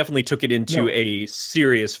 but definitely took it into a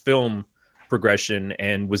serious film progression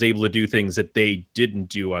and was able to do things that they didn't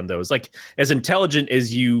do on those. Like, as intelligent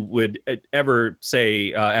as you would ever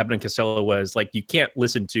say Abbott and Costello was, like, you can't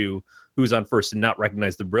listen to Who's on First and not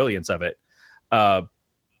recognize the brilliance of it.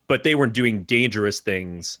 But they weren't doing dangerous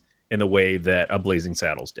things in the way that A Blazing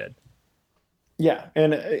Saddles did. Yeah,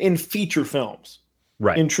 and in feature films.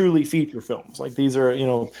 right. in truly feature films. Like these are,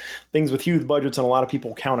 things with huge budgets and a lot of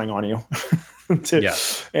people counting on you and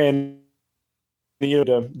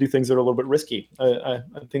to do things that are a little bit risky. I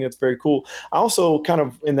think that's very cool. I also kind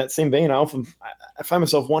of in that same vein, I find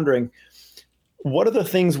myself wondering, what are the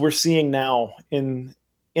things we're seeing now in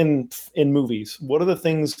movies? What are the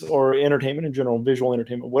things, or entertainment in general, visual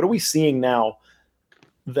entertainment? What are we seeing now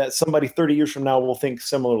that somebody 30 years from now will think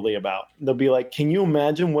similarly about? They'll be like, can you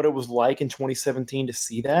imagine what it was like in 2017 to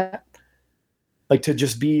see that? Like to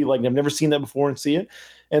just be like, I've never seen that before and see it.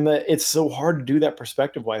 And it's so hard to do that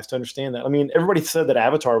perspective wise to understand that. I mean, everybody said that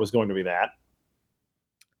Avatar was going to be that.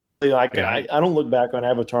 Like, I don't look back on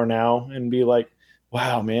Avatar now and be like,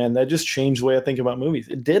 wow, man, that just changed the way I think about movies.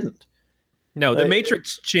 It didn't. No, The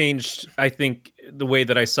Matrix changed, I think, the way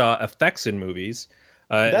that I saw effects in movies.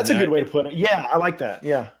 That's a good way to put it. Yeah, I like that.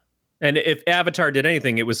 Yeah. And if Avatar did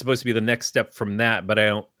anything, it was supposed to be the next step from that. But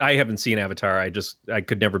I haven't seen Avatar. I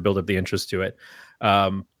could never build up the interest to it.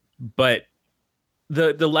 But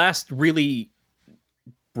the last really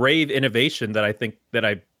brave innovation that I think that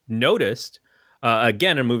I've noticed,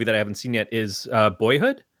 again, a movie that I haven't seen yet, is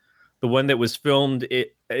Boyhood, the one that was filmed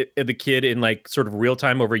the kid in like sort of real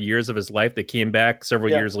time over years of his life that came back several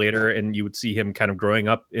years later, and you would see him kind of growing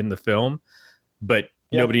up in the film, but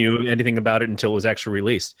nobody knew anything about it until it was actually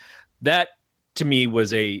released. That to me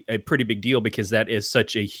was a pretty big deal, because that is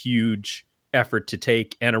such a huge effort to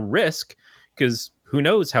take and a risk, because who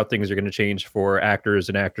knows how things are going to change for actors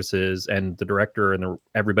and actresses and the director and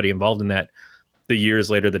everybody involved in that the years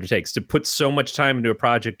later that it takes to put so much time into a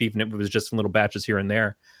project, even if it was just in little batches here and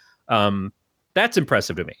there. That's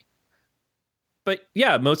impressive to me. But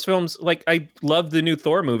yeah, most films, like I love the new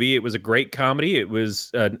Thor movie. It was a great comedy. It was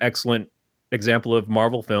an excellent example of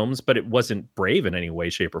Marvel films, but it wasn't brave in any way,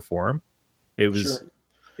 shape, or form. It was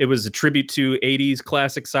it was a tribute to 80s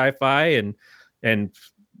classic sci-fi and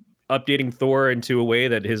updating Thor into a way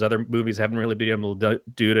that his other movies haven't really been able to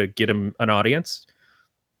do to get him an audience.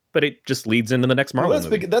 But it just leads into the next Marvel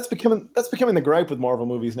movie. That's becoming the gripe with Marvel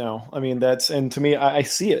movies now. I mean, and to me, I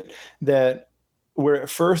see it, that where at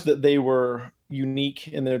first that they were unique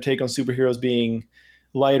in their take on superheroes being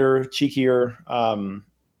lighter, cheekier,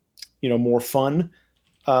 more fun.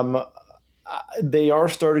 They are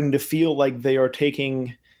starting to feel like they are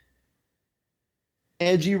taking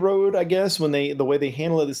edgy road, I guess, the way they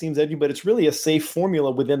handle it seems edgy, but it's really a safe formula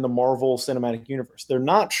within the Marvel Cinematic Universe. They're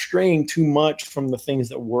not straying too much from the things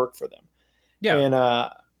that work for them. Yeah. And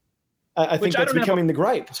I think that's becoming the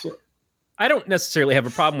gripe. I don't necessarily have a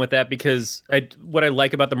problem with that, because what I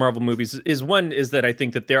like about the Marvel movies is that I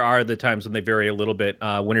think that there are the times when they vary a little bit.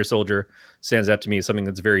 Winter Soldier stands out to me as something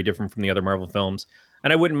that's very different from the other Marvel films.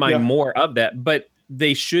 And I wouldn't mind more of that, but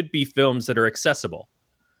they should be films that are accessible.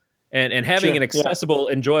 And having an accessible,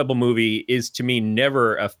 enjoyable movie is, to me,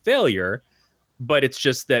 never a failure. But it's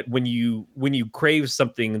just that when you crave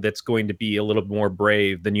something that's going to be a little more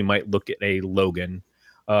brave, then you might look at a Logan,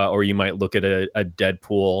 or you might look at a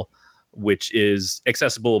Deadpool, which is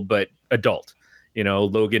accessible but adult.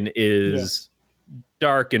 Logan is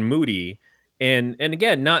dark and moody, and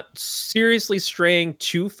again, not seriously straying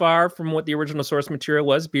too far from what the original source material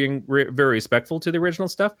was, being very respectful to the original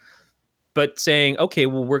stuff, but saying, okay,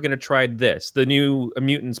 well, we're going to try this. The new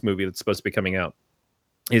Mutants movie that's supposed to be coming out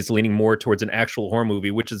is leaning more towards an actual horror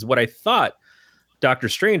movie, which is what I thought Doctor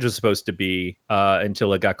Strange was supposed to be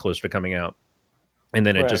until it got closer to coming out. And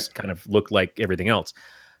then it just kind of looked like everything else.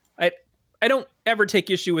 I don't ever take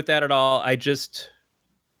issue with that at all. I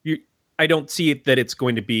don't see it that it's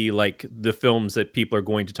going to be like the films that people are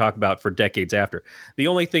going to talk about for decades after. The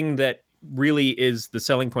only thing that really is the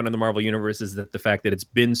selling point of the Marvel Universe is that the fact that it's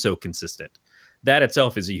been so consistent. That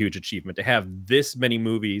itself is a huge achievement, to have this many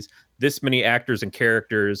movies, this many actors and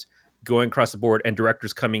characters going across the board, and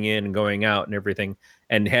directors coming in and going out and everything,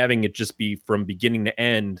 and having it just be from beginning to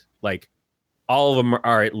end, like all of them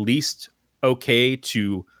are at least okay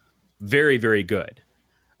to very, very good.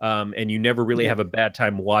 And you never really have a bad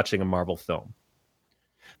time watching a Marvel film.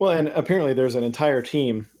 Well, and apparently there's an entire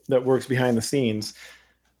team that works behind the scenes,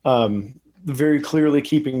 very clearly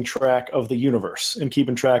keeping track of the universe and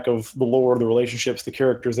keeping track of the lore, the relationships, the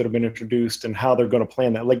characters that have been introduced, and how they're going to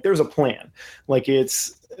plan that. Like, there's a plan. Like,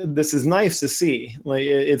 this is nice to see. Like,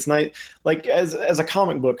 it's nice. Like, as a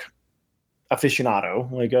comic book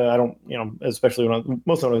aficionado, like I don't, especially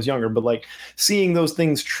mostly when I was younger, but like seeing those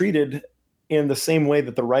things treated in the same way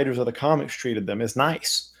that the writers of the comics treated them is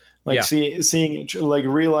nice. Like seeing, like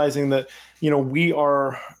realizing that, we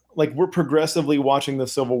are like we're progressively watching the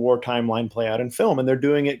Civil War timeline play out in film, and they're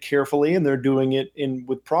doing it carefully, and they're doing it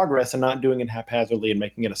with progress, and not doing it haphazardly and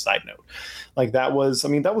making it a side note. Like that was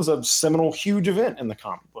a seminal, huge event in the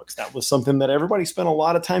comic books. That was something that everybody spent a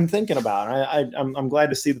lot of time thinking about. I'm glad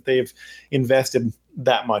to see that they've invested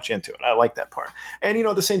that much into it. I like that part. And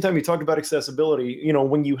at the same time, you talked about accessibility.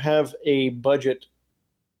 When you have a budget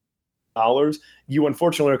dollars, you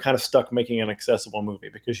unfortunately are kind of stuck making an accessible movie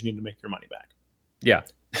because you need to make your money back. Yeah.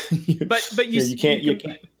 But you can't.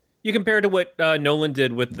 You compare to what Nolan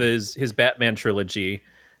did with his Batman trilogy,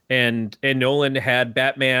 and Nolan had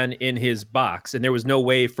Batman in his box, and there was no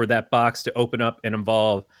way for that box to open up and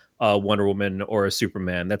involve a Wonder Woman or a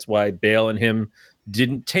Superman. That's why Bale and him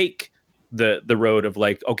didn't take the road of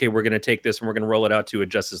like, okay, we're going to take this and we're going to roll it out to a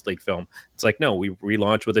Justice League film. It's like, no, we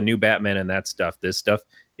relaunch with a new Batman and that stuff. This stuff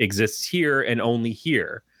exists here and only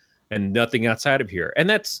here, and nothing outside of here, and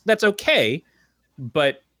that's okay.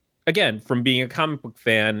 But again, from being a comic book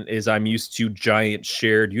fan, is I'm used to giant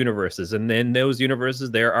shared universes. And in those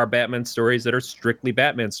universes, there are Batman stories that are strictly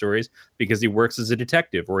Batman stories because he works as a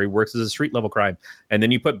detective or he works as a street level crime. And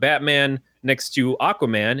then you put Batman next to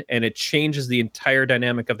Aquaman and it changes the entire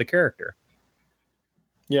dynamic of the character.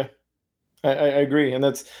 Yeah, I agree. And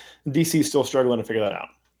that's DC still struggling to figure that out.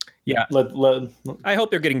 Yeah. I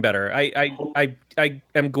hope they're getting better. I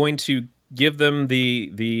am going to give them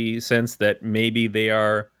the sense that maybe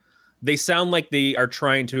they sound like they are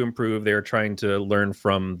trying to improve. They're trying to learn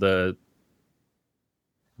from the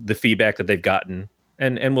feedback that they've gotten,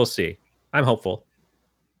 and we'll see. I'm hopeful.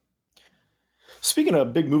 Speaking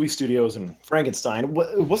of big movie studios and Frankenstein,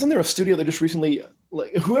 wasn't there a studio that just recently,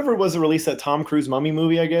 like whoever was released that Tom Cruise Mummy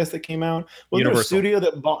movie, I guess, that came out? Was there a studio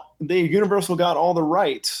that Universal got all the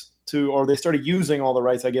rights or they started using all the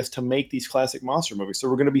rights, I guess, to make these classic monster movies. So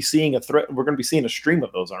we're going to be seeing we're going to be seeing a stream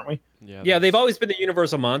of those, aren't we? Yeah, they've always been the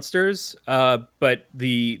Universal monsters, but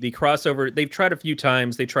the crossover, they've tried a few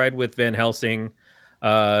times. They tried with Van Helsing.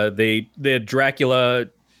 The Dracula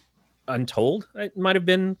Untold, it might have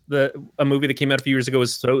been a movie that came out a few years ago,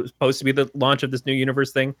 was supposed to be the launch of this new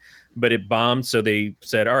universe thing, but it bombed. So they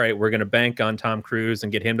said, all right, we're going to bank on Tom Cruise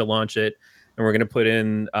and get him to launch it. And we're going to put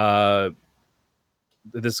in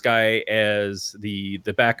this guy as the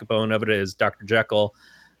backbone of it as Dr. Jekyll,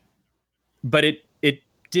 but it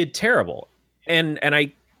did terrible, and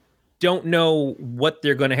I don't know what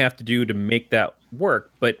they're going to have to do to make that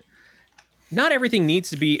work. But not everything needs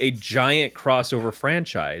to be a giant crossover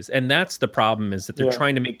franchise, and that's the problem, is that they're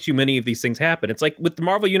trying to make too many of these things happen. It's like with the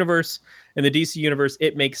Marvel universe and the DC universe,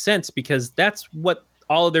 it makes sense because that's what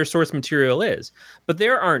all of their source material is. But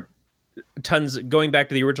there aren't tons, going back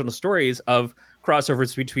to the original stories, of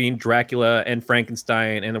crossovers between Dracula and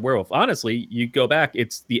Frankenstein and the werewolf. Honestly, you go back,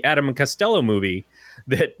 it's the Abbott and Costello movie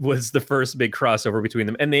that was the first big crossover between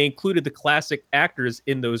them, and they included the classic actors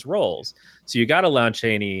in those roles. So you got a Lon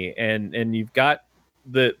Chaney, and you've got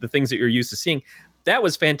the things that you're used to seeing. That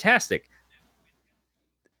was fantastic.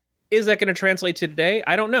 Is that going to translate to today?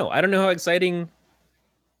 I don't know. I don't know how exciting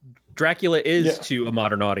Dracula is to a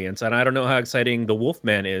modern audience, and I don't know how exciting the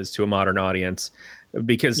Wolfman is to a modern audience,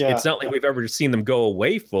 because it's not like we've ever seen them go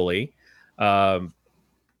away fully, and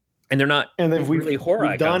they're not really horror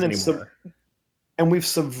icons anymore. And we've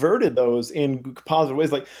subverted those in positive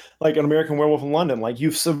ways, like an American Werewolf in London. Like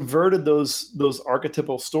you've subverted those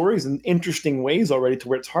archetypal stories in interesting ways already, to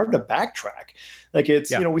where it's hard to backtrack. Like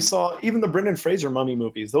it's we saw even the Brendan Fraser Mummy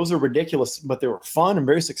movies; those are ridiculous, but they were fun and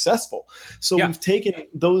very successful. So we've taken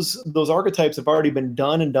those archetypes have already been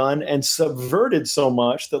done and subverted so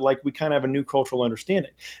much that like we kind of have a new cultural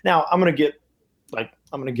understanding. Now I'm gonna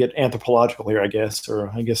get anthropological here, I guess, or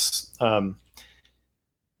I guess.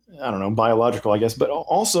 I don't know, biological, I guess. But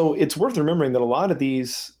also it's worth remembering that a lot of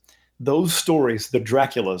those stories, the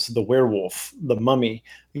Draculas, the werewolf, the mummy,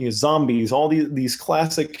 zombies, all these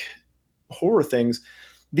classic horror things,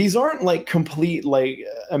 these aren't like complete, like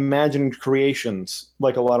imagined creations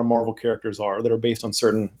like a lot of Marvel characters are that are based on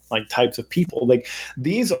certain like types of people. Like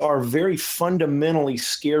these are very fundamentally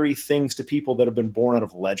scary things to people that have been born out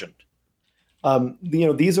of legend.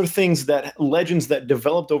 These are legends that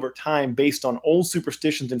developed over time based on old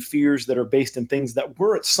superstitions and fears that are based in things that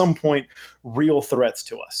were at some point real threats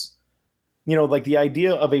to us. Like the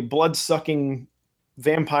idea of a blood-sucking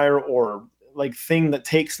vampire or like thing that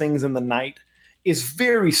takes things in the night is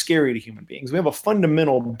very scary to human beings. We have a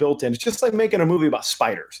fundamental built-in. It's just like making a movie about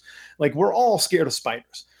spiders. Like we're all scared of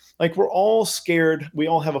spiders. Like we're all scared. We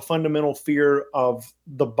all have a fundamental fear of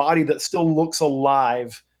the body that still looks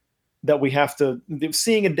alive that we have to,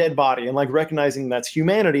 seeing a dead body and like recognizing that's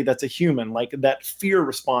humanity, that's a human, like that fear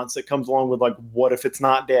response that comes along with like, what if it's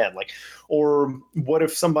not dead? Like, or what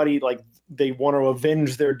if somebody like they want to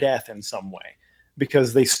avenge their death in some way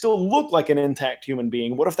because they still look like an intact human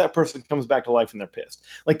being? What if that person comes back to life and they're pissed?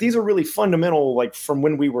 Like, these are really fundamental, like from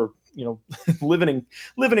when we were, you know, living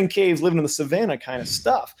in caves, living in the savannah kind of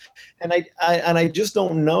stuff. And I just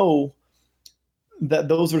don't know that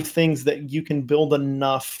those are things that you can build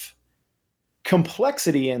enough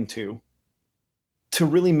complexity into to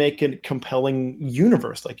really make a compelling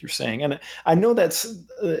universe, like you're saying. And I know that's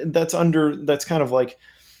kind of like,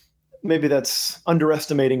 maybe that's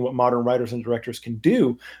underestimating what modern writers and directors can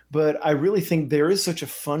do, but I really think there is such a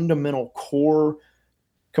fundamental core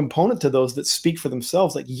component to those that speak for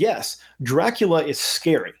themselves. Like, yes, Dracula is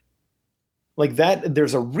scary. Like that,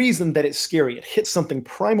 there's a reason that it's scary. It hits something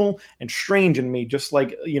primal and strange in me, just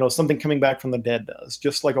like, you know, something coming back from the dead does.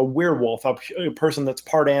 Just like a werewolf, a person that's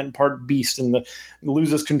part ant, part beast, and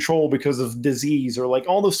loses control because of disease, or like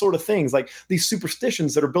all those sort of things, like these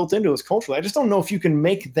superstitions that are built into us culturally. I just don't know if you can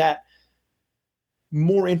make that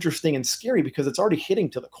more interesting and scary because it's already hitting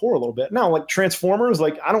to the core a little bit. Now, like Transformers,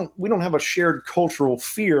 like we don't have a shared cultural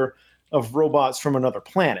fear of robots from another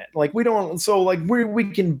planet. Like we don't, so like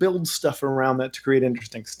we can build stuff around that to create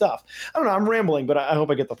interesting stuff. I don't know, I'm rambling, but I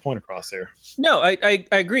hope I get the point across there. No, I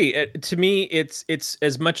agree. To me, it's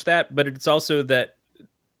as much that, but it's also that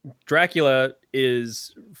Dracula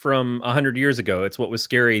is from 100 years ago. It's what was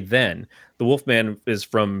scary then. The Wolfman is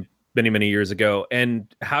from many, many years ago.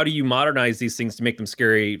 And how do you modernize these things to make them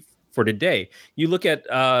scary for today? You look at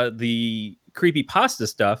the creepypasta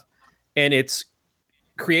stuff, and it's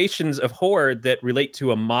creations of horror that relate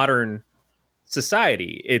to a modern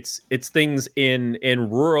society. It's things in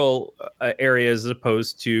rural areas as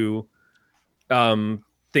opposed to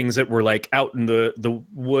things that were like out in the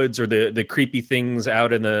woods, or the creepy things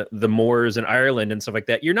out in the moors in Ireland and stuff like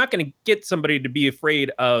that. You're not going to get somebody to be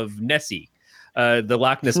afraid of Nessie, the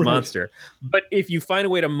Loch Ness monster. But if you find a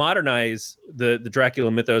way to modernize the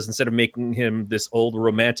Dracula mythos, instead of making him this old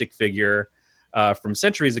romantic figure from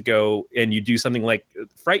centuries ago, and you do something like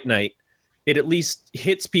Fright Night, it at least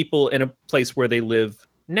hits people in a place where they live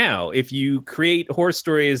now. If you create horror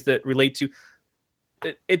stories that relate to,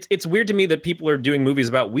 it's weird to me that people are doing movies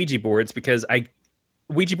about Ouija boards, because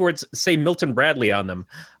Ouija boards say Milton Bradley on them.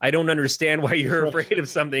 I don't understand why you're afraid of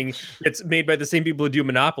something that's made by the same people who do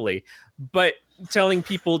Monopoly. But telling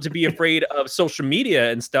people to be afraid of social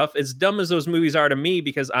media and stuff, as dumb as those movies are to me,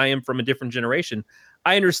 because I am from a different generation,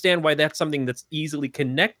 I understand why that's something that's easily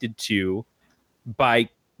connected to by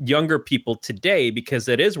younger people today, because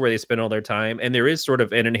that is where they spend all their time. And there is sort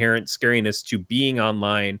of an inherent scariness to being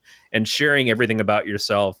online and sharing everything about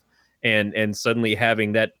yourself, and suddenly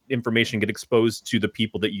having that information get exposed to the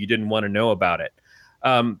people that you didn't want to know about it.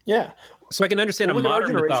 Yeah. So I can understand a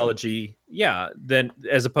modern mythology, then,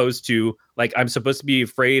 as opposed to like, I'm supposed to be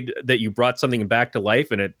afraid that you brought something back to life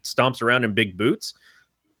and it stomps around in big boots.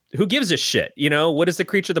 Who gives a shit? You know, what is the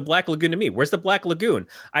creature of the Black Lagoon to me? Where's the Black Lagoon?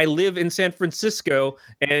 I live in San Francisco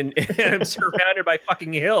and I'm surrounded by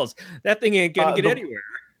fucking hills. That thing ain't gonna get anywhere.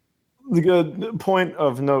 The good point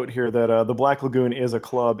of note here that the Black Lagoon is a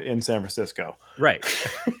club in San Francisco. Right.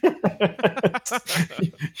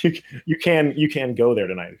 you can go there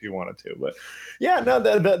tonight if you wanted to, but yeah, no,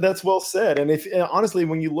 that's well said. And if honestly,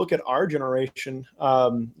 when you look at our generation,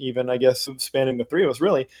 even I guess spanning the three of us,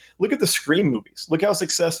 really look at the Scream movies. Look how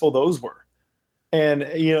successful those were. And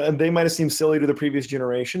you know, and they might have seemed silly to the previous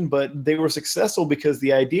generation, but they were successful because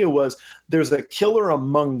the idea was there's a killer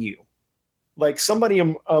among you. Like somebody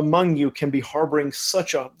among you can be harboring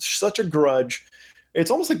such a grudge.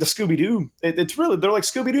 It's almost like the Scooby-Doo. It's really, they're like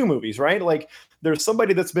Scooby-Doo movies, right? Like there's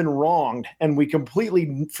somebody that's been wronged and we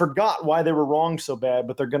completely forgot why they were wronged so bad,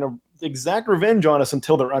 but they're going to exact revenge on us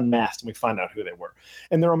until they're unmasked and we find out who they were.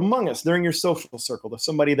 And they're among us. They're in your social circle. There's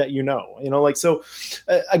somebody that you know, like, so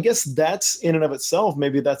I guess that's in and of itself,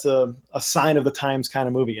 maybe that's a sign of the times kind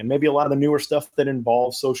of movie. And maybe a lot of the newer stuff that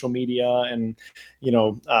involves social media and,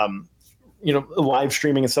 live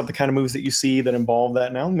streaming and stuff, the kind of movies that you see that involve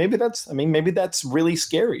that now, maybe that's really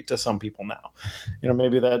scary to some people now.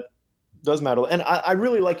 Maybe that does matter. And I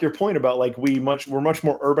really like your point about like we're much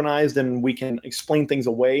more urbanized and we can explain things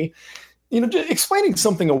away. Explaining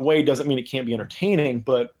something away doesn't mean it can't be entertaining,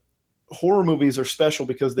 but horror movies are special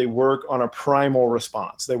because they work on a primal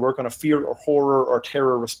response. They work on a fear or horror or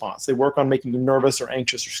terror response. They work on making you nervous or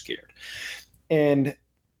anxious or scared. And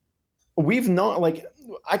we've not, like,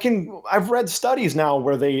 I've read studies now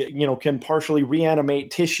where they, can partially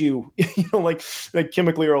reanimate tissue, like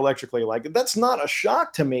chemically or electrically. Like, that's not a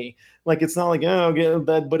shock to me. Like, it's not like,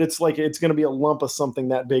 but it's like, it's going to be a lump of something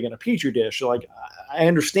that big in a petri dish. Like, I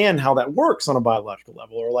understand how that works on a biological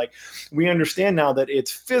level, or like, we understand now that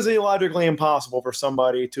it's physiologically impossible for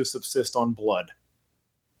somebody to subsist on blood,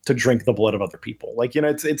 to drink the blood of other people. Like,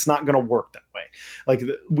 it's not going to work that way. Like,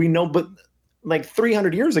 we know, but like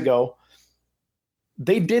 300 years ago,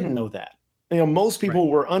 they didn't know that. Most people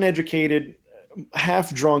were uneducated,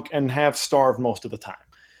 half drunk, and half starved most of the time.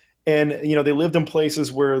 And, they lived in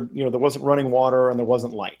places where, there wasn't running water and there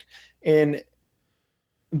wasn't light. And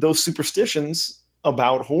those superstitions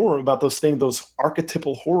about horror, about those things, those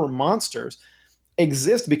archetypal horror monsters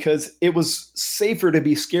exist because it was safer to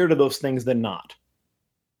be scared of those things than not.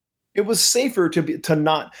 It was safer to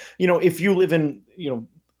not, if you live in,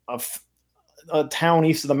 a town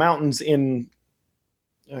east of the mountains in,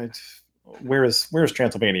 where's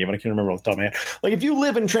Transylvania? But I can't remember off the top of my head. Like, if you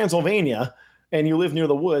live in Transylvania and you live near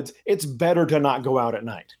the woods, it's better to not go out at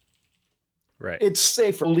night. Right. It's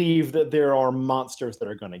safer to believe that there are monsters that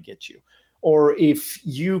are going to get you. Or if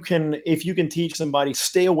you can teach somebody,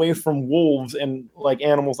 stay away from wolves and like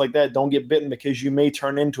animals like that, don't get bitten because you may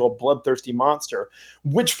turn into a bloodthirsty monster,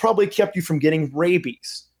 which probably kept you from getting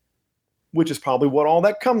rabies, which is probably what all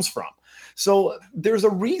that comes from. So there's a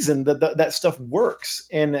reason that stuff works.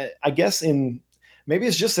 And I guess maybe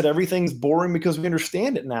it's just that everything's boring because we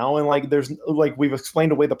understand it now. And like we've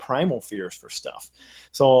explained away the primal fears for stuff.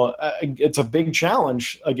 So it's a big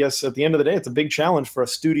challenge. I guess at the end of the day, it's a big challenge for a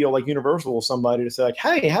studio like Universal or somebody to say like,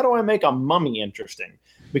 hey, how do I make a mummy interesting?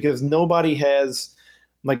 Because nobody has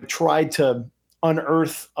like tried to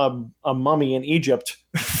unearth a mummy in Egypt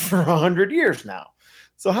for 100 years now.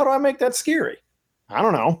 So how do I make that scary? I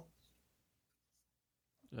don't know.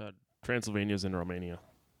 Transylvania's in Romania.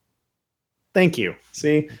 Thank you.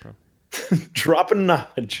 See, dropping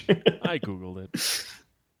knowledge. I Googled it.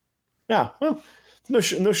 Yeah, well, no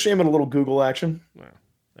shame in a little Google action. Well,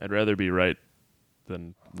 I'd rather be right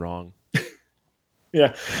than wrong.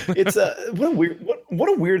 Yeah, it's what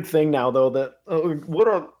a weird thing now though, that what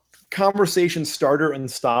a conversation starter and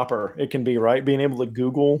stopper it can be, right? Being able to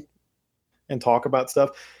Google and talk about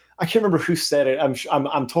stuff. I can't remember who said it.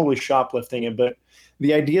 I'm totally shoplifting it, but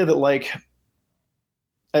the idea that like,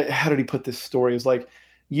 how did he put this story? Is like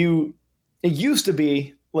it used to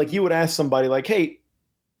be like you would ask somebody like, hey,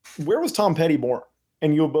 where was Tom Petty born?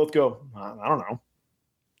 And you would both go, I don't know.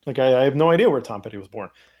 Like, I have no idea where Tom Petty was born.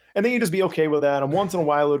 And then you just be okay with that. And once in a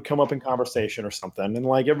while it would come up in conversation or something. And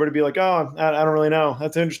like everybody would be like, oh, I don't really know.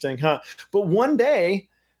 That's interesting, huh? But one day,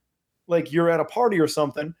 like you're at a party or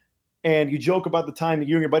something, and you joke about the time that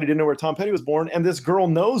you and your buddy didn't know where Tom Petty was born, and this girl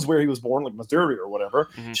knows where he was born, like Missouri or whatever.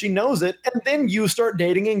 Mm-hmm. She knows it, and then you start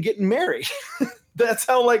dating and getting married. That's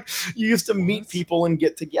how like you used to meet people and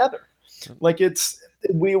get together. Like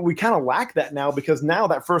we kind of lack that now, because now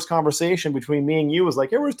that first conversation between me and you was like,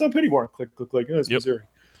 hey, where's Tom Petty born? Click, click, click. Oh, it's Missouri.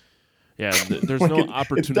 Yeah, there's no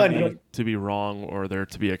opportunity to be wrong or there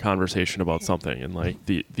to be a conversation about something, and like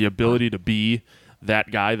the ability to be that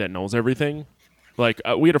guy that knows everything. Like,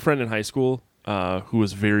 we had a friend in high school who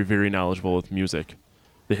was very, very knowledgeable with music,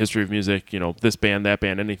 the history of music, this band, that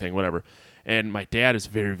band, anything, whatever. And my dad is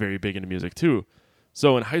very, very big into music too.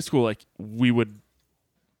 So in high school, like, we would,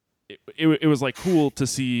 it was like cool to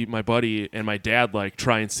see my buddy and my dad like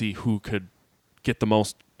try and see who could get the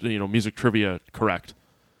most, music trivia correct.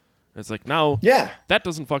 And it's like, now, that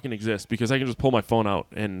doesn't fucking exist, because I can just pull my phone out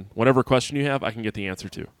and whatever question you have, I can get the answer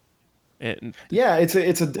to. And yeah,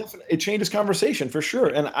 it changes conversation for sure.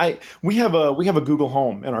 And we have a Google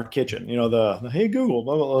Home in our kitchen. The Hey Google,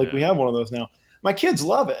 blah, blah, blah, like we have one of those now. My kids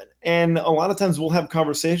love it, and a lot of times we'll have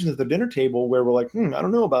conversations at the dinner table where we're like, I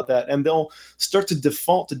don't know about that, and they'll start to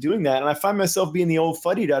default to doing that. And I find myself being the old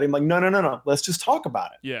fuddy-duddy. I'm like, no, let's just talk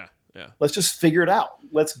about it. Yeah. Let's just figure it out.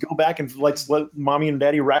 Let's go back and let's let mommy and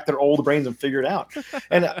daddy rack their old brains and figure it out.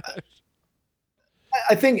 And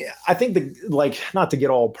I think like, not to get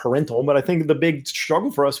all parental, but I think the big struggle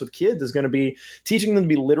for us with kids is going to be teaching them to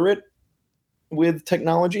be literate with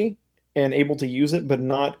technology and able to use it, but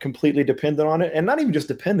not completely dependent on it, and not even just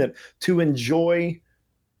dependent, to enjoy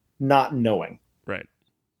not knowing. Right.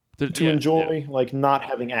 To enjoy like not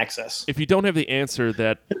having access. If you don't have the answer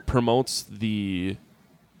that promotes the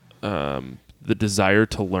desire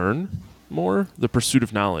to learn more, the pursuit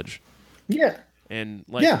of knowledge. Yeah. And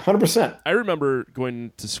like, 100%. I remember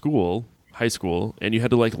going to school, high school, and you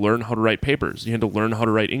had to like learn how to write papers. You had to learn how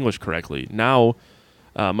to write English correctly. Now,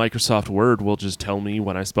 Microsoft Word will just tell me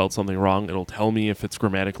when I spelled something wrong. It'll tell me if it's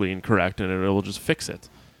grammatically incorrect, and it'll just fix it.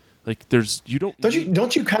 Like there's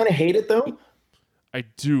don't you kind of hate it though? I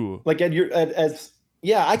do. Like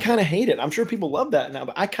yeah, I kind of hate it. I'm sure people love that now,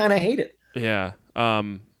 but I kind of hate it. Yeah.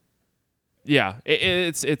 Yeah.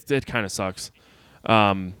 It kind of sucks.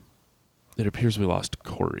 It appears we lost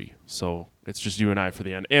Corey, so it's just you and I for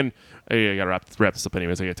the end. And I gotta wrap this up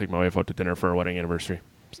anyways. I gotta take my wife out to dinner for our wedding anniversary.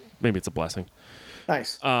 Maybe it's a blessing.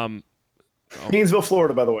 Nice. Gainesville,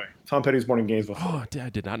 Florida, by the way. Tom Petty was born in Gainesville, Florida. Oh, I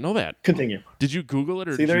did not know that. Continue. Did you Google it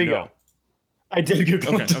or See, there you go. I did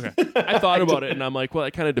Google it. Okay. I thought about it and I'm like, well,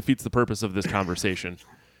 that kind of defeats the purpose of this conversation.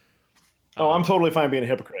 Oh, I'm totally fine being a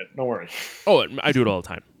hypocrite. Don't worry. Oh, I do it all the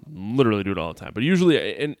time. Literally do it all the time. But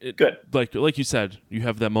usually, good. Like you said, you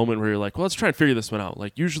have that moment where you're like, well, let's try and figure this one out.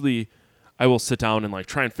 Like usually, I will sit down and like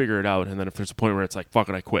try and figure it out, and then if there's a point where it's like, fuck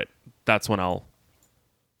it, I quit. That's when I'll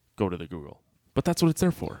go to the Google. But that's what it's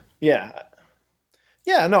there for. Yeah.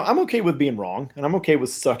 Yeah, no, I'm okay with being wrong, and I'm okay with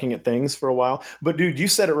sucking at things for a while. But dude, you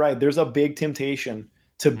said it right. There's a big temptation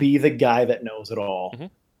to be the guy that knows it all. Mm-hmm.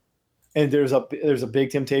 And there's a big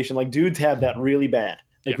temptation. Like dudes have that really bad.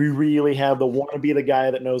 Like we really have the want to be the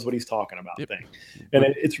guy that knows what he's talking about thing. And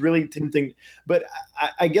it's really tempting. But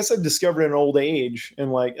I guess I've discovered in old age,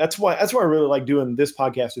 and like that's why I really like doing this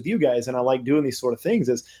podcast with you guys, and I like doing these sort of things,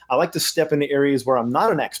 is I like to step into areas where I'm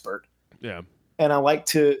not an expert. Yeah. And I like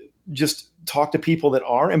to just talk to people that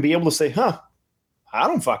are and be able to say, I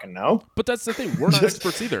don't fucking know. But that's the thing. We're not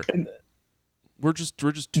experts either. We're just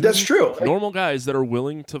two that's true. normal guys that are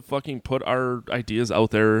willing to fucking put our ideas out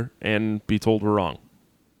there and be told we're wrong.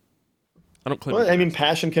 I don't claim. Well, I mean,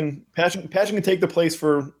 passion can take the place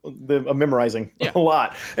for the memorizing a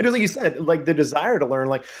lot. And just like you said, like the desire to learn,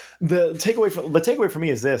 like the takeaway for me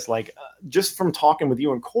is this, like just from talking with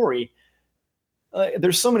you and Corey,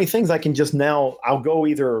 there's so many things I can just now,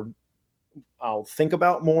 I'll think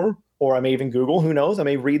about more, or I may even Google, who knows? I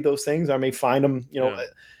may read those things. I may find them,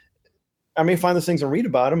 I may find those things and read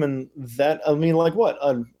about them. And that, I mean, like what,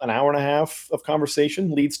 an hour and a half of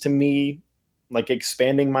conversation leads to me like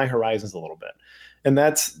expanding my horizons a little bit. And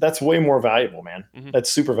that's way more valuable, man. Mm-hmm. That's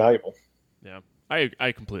super valuable. Yeah,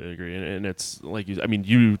 I completely agree. And it's like,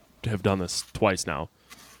 you have done this twice now.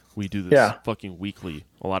 We do this fucking weekly,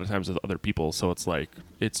 a lot of times with other people. So it's like,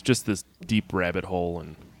 it's just this deep rabbit hole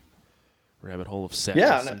of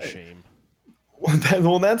sadness and shame.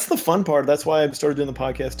 Well, that's the fun part. That's why I started doing the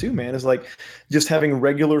podcast too, man, is like just having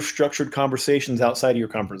regular structured conversations outside of your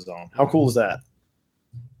comfort zone. How cool is that?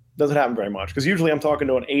 Doesn't happen very much, because usually I'm talking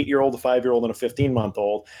to an 8-year-old, a 5-year-old, and a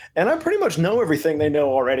 15-month-old, and I pretty much know everything they know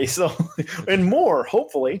already. So, and more,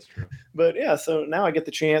 hopefully. But yeah, so now I get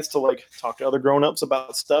the chance to like talk to other grown-ups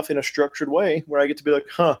about stuff in a structured way, where I get to be like,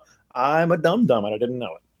 I'm a dum-dum and I didn't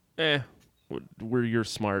know it. Where you're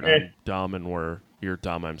smart, I'm dumb, and where you're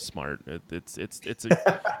dumb, I'm smart. It's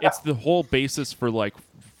the whole basis for like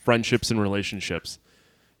friendships and relationships.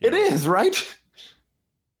 It is, right?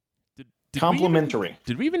 Complimentary.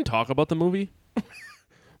 Did we even talk about the movie?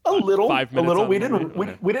 A little. 5 minutes. A little. We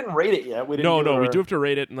didn't rate it yet. We do have to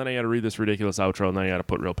rate it, and then I got to read this ridiculous outro, and then I got to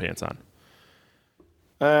put real pants on.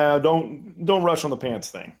 Don't rush on the pants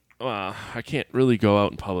thing. I can't really go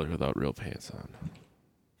out in public without real pants on.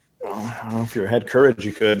 I don't know, if you had courage,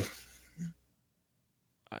 you could.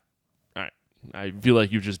 All right. I feel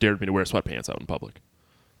like you've just dared me to wear sweatpants out in public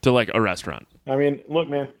to like a restaurant. I mean, look,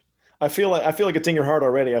 man. I feel like it's in your heart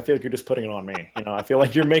already. I feel like you're just putting it on me. I feel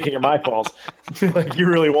like you're making it my fault. I feel like you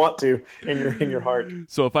really want to in your heart.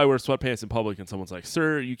 So if I wear sweatpants in public and someone's like,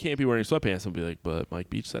 "Sir, you can't be wearing sweatpants," I'll be like, "But Mike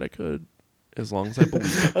Beach said I could, as long as I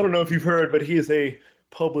believe." I don't know if you've heard, but he is a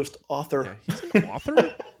published author. Yeah, he's an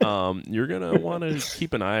author. You're gonna want to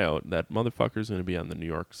keep an eye out. That motherfucker's gonna be on the New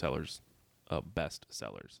York sellers, best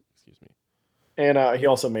sellers. Excuse me. And he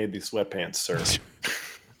also made these sweatpants, sir.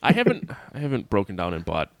 I haven't broken down and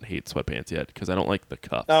bought hate sweatpants yet because I don't like the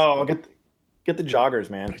cuffs. Oh, get the joggers,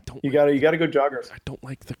 man. You gotta go joggers. I don't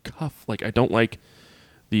like the cuff. Like I don't like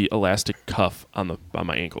the elastic cuff on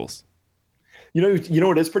my ankles. You know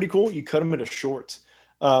what is pretty cool? You cut them into shorts.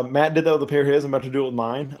 Matt did that with a pair of his. I'm about to do it with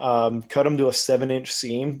mine. Cut them to a 7-inch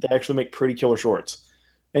seam. They actually make pretty killer shorts.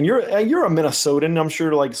 And you're a Minnesotan. I'm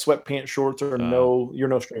sure like sweatpants shorts are you're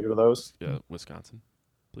no stranger to those. Yeah, Wisconsin,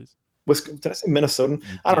 please. Did I say Minnesotan?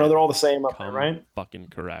 I don't know. They're all the same up there, right? Fucking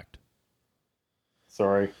correct.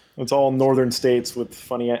 Sorry, it's all northern states with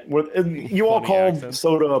funny. You all call accents.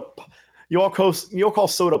 soda. You all call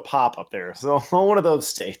soda pop up there. So one of those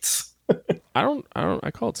states. I don't.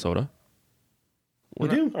 I call it soda. You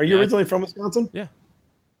do? Are you originally from Wisconsin? Yeah.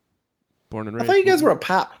 Born and raised. I thought you guys were a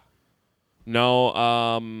pop. No.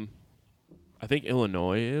 I think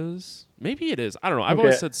Illinois is. Maybe it is. I don't know. I've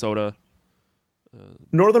always said soda.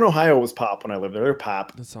 Northern Ohio was Pop when I lived there. They're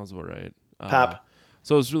Pop. That sounds about right. Pop.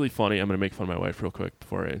 So it was really funny. I'm going to make fun of my wife real quick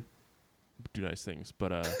before I do nice things.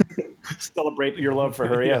 But Celebrate your love for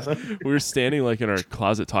her, yes. we were standing like in our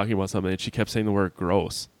closet talking about something, and she kept saying the word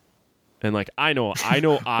gross. And like I know I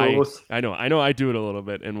do it a little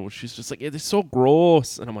bit, and she's just like, it's so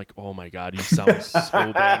gross, and I'm like, oh my god, you sound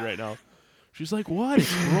so bad right now. She's like, what?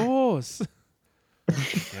 It's gross.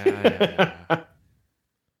 Yeah.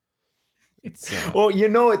 It's well,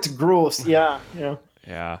 it's gross. Yeah.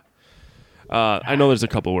 Yeah. I know there's a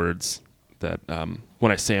couple words that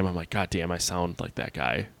when I say them, I'm like, god damn, I sound like that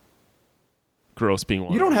guy. Gross being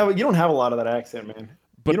one. You don't have a lot of that accent, man.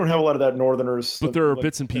 But you don't have a lot of that Northerners. But there are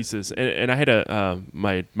bits and pieces, and I had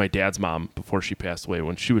my dad's mom before she passed away.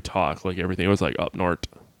 When she would talk, like everything, it was like up north.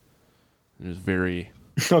 It was very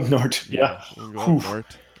up north. Yeah. Up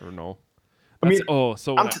north or no?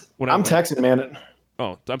 I'm Texan, man.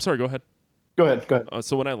 Oh, I'm sorry. Go ahead. Go ahead.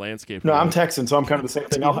 So when I landscape, no, I'm Texan, so I'm kind of the same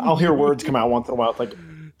thing. I'll hear words come out once in a while. It's like,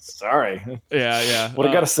 sorry. Yeah. What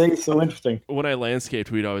I gotta say is so interesting. When I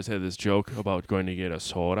landscaped, we'd always have this joke about going to get a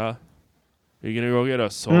soda. Are you gonna go get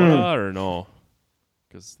a soda or no?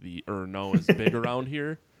 Because the or no is big around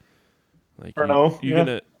here. Like or no, you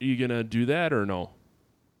gonna do that or no?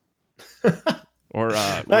 Or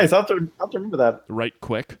nice. I'll have to remember that. Right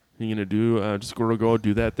quick. You gonna do just go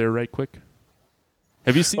do that there right quick?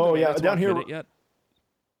 Have you seen? Oh yeah, down here yet?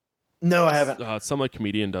 No, I haven't. Some like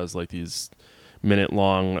comedian does like these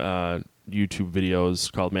minute-long YouTube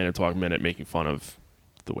videos called Manitowoc Minute, making fun of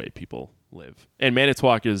the way people live. And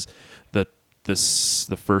Manitowoc is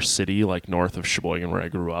the first city like north of Sheboygan where I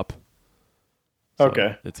grew up. So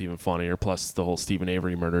okay, it's even funnier. Plus, the whole Stephen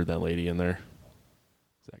Avery murdered that lady in there.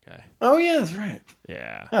 That guy. Oh yeah, that's right.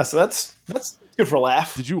 Yeah. So that's good for a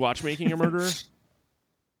laugh. Did you watch Making a Murderer?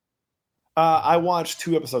 I watched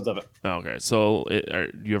 2 episodes of it. Okay, so do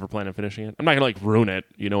you ever plan on finishing it? I'm not gonna like ruin it.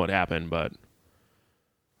 You know what happened, but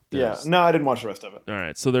yeah, no, I didn't watch the rest of it. All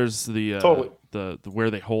right, so there's the totally the where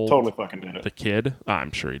they hold totally fucking did it. The kid.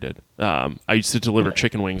 I'm sure he did. I used to deliver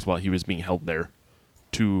chicken wings while he was being held there.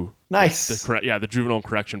 To nice. The juvenile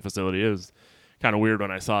correction facility. It was kind of weird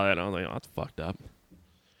when I saw that. And I was like, oh, that's fucked up.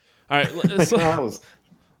 All right, let's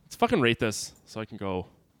fucking rate this so I can go.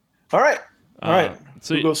 All right.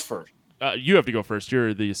 So who goes first? You have to go first.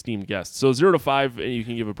 You're the esteemed guest. So 0 to 5, and you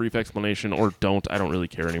can give a brief explanation or don't. I don't really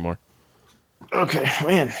care anymore. Okay,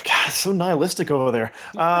 man. God, it's so nihilistic over there.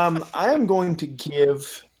 I am going to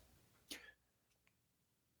give.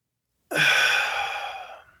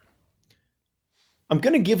 I'm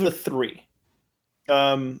going to give it a 3,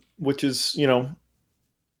 which is,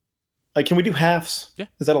 like, can we do halves? Yeah.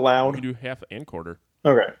 Is that allowed? We can do half and quarter.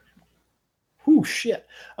 Okay. Whew, shit.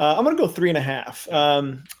 I'm going to go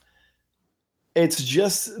 3.5. It's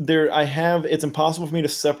just there. It's impossible for me to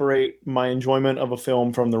separate my enjoyment of a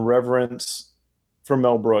film from the reverence for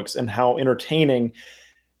Mel Brooks and how entertaining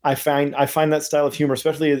I find that style of humor,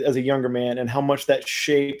 especially as a younger man, and how much that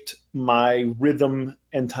shaped my rhythm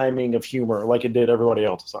and timing of humor, like it did everybody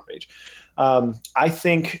else's our age. I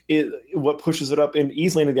think what pushes it up and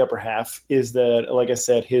easily into the upper half is that, like I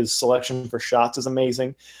said, his selection for shots is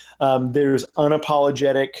amazing. There's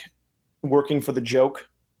unapologetic working for the joke.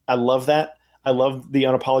 I love that. I love the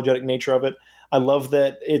unapologetic nature of it. I love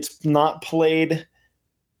that it's not played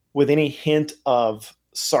with any hint of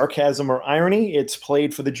sarcasm or irony. It's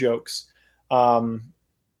played for the jokes.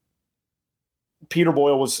 Peter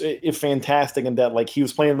Boyle was fantastic in that, like, he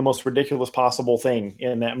was playing the most ridiculous possible thing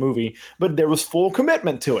in that movie, but there was full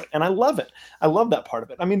commitment to it, and I love it. I love that part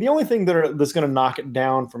of it. I mean, the only thing that's going to knock it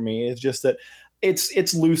down for me is just that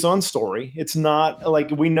it's loose on story. It's not like,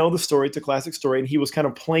 we know the story. It's a classic story, and he was kind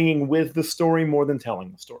of playing with the story more than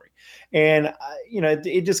telling the story. And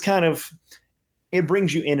it just kind of, it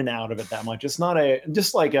brings you in and out of it that much. It's not I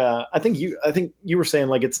think you were saying,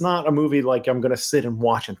 like, it's not a movie like I'm going to sit and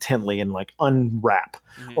watch intently and like unwrap,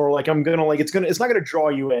 or like I'm going to like, it's not going to draw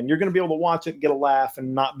you in. You're going to be able to watch it, get a laugh,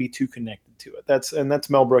 and not be too connected to it. That's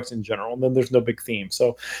Mel Brooks in general. And then there's no big theme.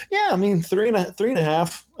 So yeah, I mean,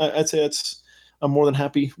 3.5. I'd say I'm more than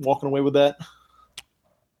happy walking away with that.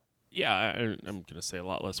 Yeah, I'm going to say a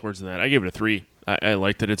lot less words than that. I gave it a 3. I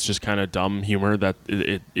like that it's just kind of dumb humor, that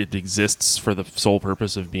it exists for the sole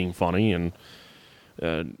purpose of being funny, and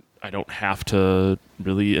I don't have to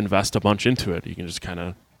really invest a bunch into it. You can just kind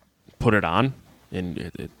of put it on and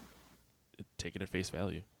it take it at face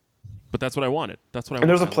value. But that's what I wanted. That's what I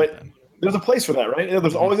wanted. And there's a place for that, right?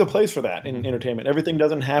 There's always a place for that in entertainment. Everything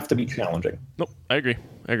doesn't have to be challenging. Nope, I agree.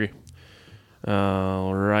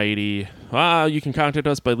 Alrighty. You can contact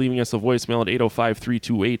us by leaving us a voicemail at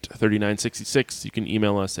 805-328-3966. You can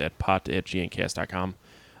email us at pot@gncast.com.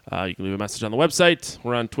 You can leave a message on the website.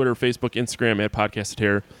 We're on Twitter, Facebook, Instagram at Podcast of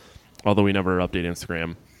Terror, although we never update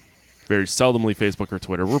Instagram. Very seldomly Facebook or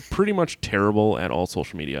Twitter. We're pretty much terrible at all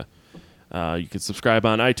social media. You can subscribe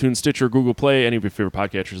on iTunes, Stitcher, Google Play, any of your favorite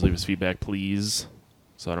podcatchers. Leave us feedback, please,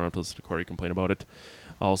 so I don't have to listen to Corey complain about it.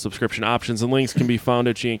 All subscription options and links can be found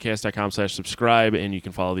at gncast.com/subscribe, and you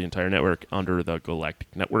can follow the entire network under the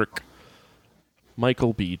Galactic Network.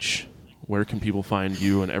 Michael Beach, where can people find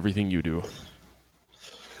you and everything you do?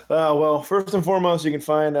 Well, first and foremost, you can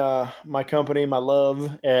find my company, my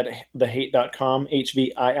love, at thehate.com,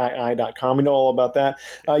 HVIII.com. We know all about that.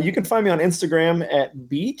 You can find me on Instagram at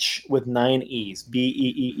Beach with 9 E's,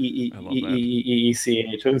 BEEEEEEEECH.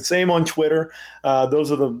 And same on Twitter.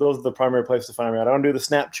 Those are the primary places to find me. I don't do the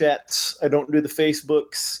Snapchats. I don't do the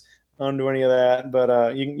Facebooks. I don't do any of that,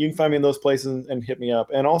 but you can find me in those places and hit me up.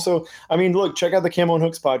 And also, I mean, look, check out the Camo and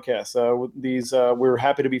Hooks podcast. We're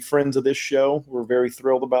happy to be friends of this show. We're very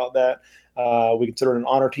thrilled about that. We consider it an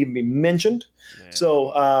honor to even be mentioned. Man. So,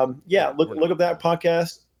 look up that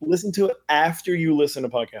podcast. Listen to it after you listen to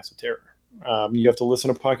Podcast of Terror. You have to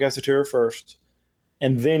listen to Podcast of Terror first,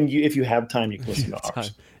 and then if you have time, you can listen to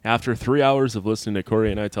ours. After 3 hours of listening to Corey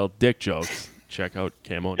and I tell dick jokes, check out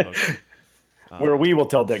Camo and Hooks. Where we will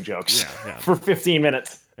tell dick jokes for 15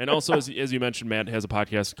 minutes. And also, as you mentioned, Matt has a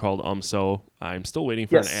podcast called So. I'm still waiting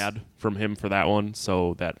for an ad from him for that one,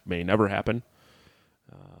 so that may never happen.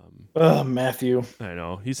 Matthew. I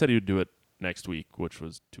know. He said he would do it next week, which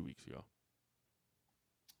was 2 weeks ago.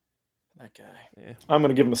 That guy. Yeah. I'm going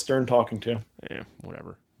to give him a stern talking to. Yeah,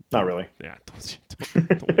 whatever. Not really. Yeah,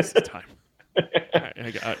 don't waste his time.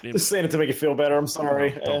 Just saying it to make you feel better. I'm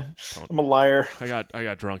sorry. Don't. I'm a liar. I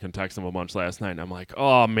got drunk and texted him a bunch last night, and I'm like,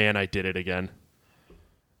 oh man, I did it again.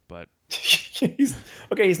 But he's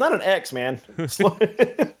not an ex, man.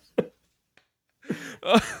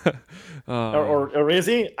 or is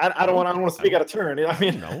he? I don't want to speak out of turn. I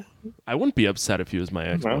mean, no, I wouldn't be upset if he was my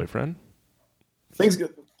ex-boyfriend. Things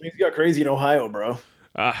got crazy in Ohio, bro.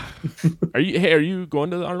 Are you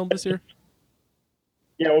going to the Arnold this year?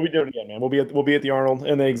 Yeah, we'll be doing it again, man. We'll be at the Arnold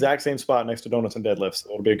in the exact same spot next to Donuts and Deadlifts.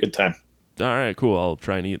 So it'll be a good time. All right, cool. I'll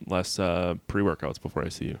try and eat less pre-workouts before I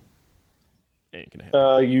see you. Ain't gonna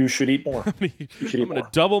happen. You should eat more. I'm gonna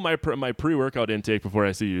double my pre-workout intake before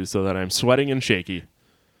I see you, so that I'm sweating and shaky.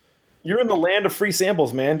 You're in the land of free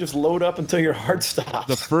samples, man. Just load up until your heart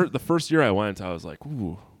stops. The first year I went, I was like,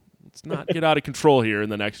 ooh, let's not get out of control here.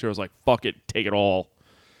 And the next year I was like, fuck it, take it all.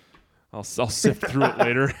 I'll sift through it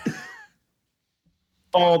later.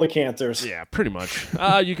 All the cancers. Yeah, pretty much.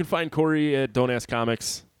 You can find Corey at Don't Ask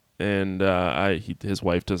Comics, and his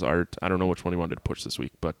wife does art. I don't know which one he wanted to push this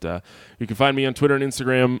week, but you can find me on Twitter and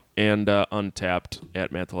Instagram, and Untapped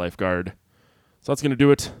at Matt the Lifeguard. So that's gonna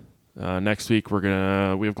do it. Next week we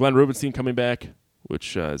have Glenn Rubenstein coming back,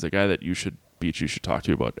 which is a guy that you should talk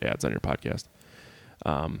to about ads on your podcast.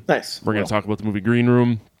 Nice. We're gonna talk about the movie Green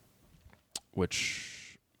Room,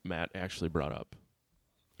 which Matt actually brought up.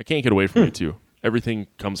 I can't get away from you two. Everything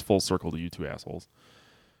comes full circle to you two assholes.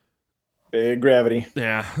 Big gravity.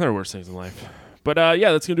 Yeah, there are worse things in life. But that's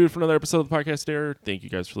going to do it for another episode of the Podcast Terror. Thank you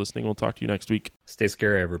guys for listening. We'll talk to you next week. Stay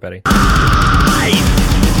scary, everybody.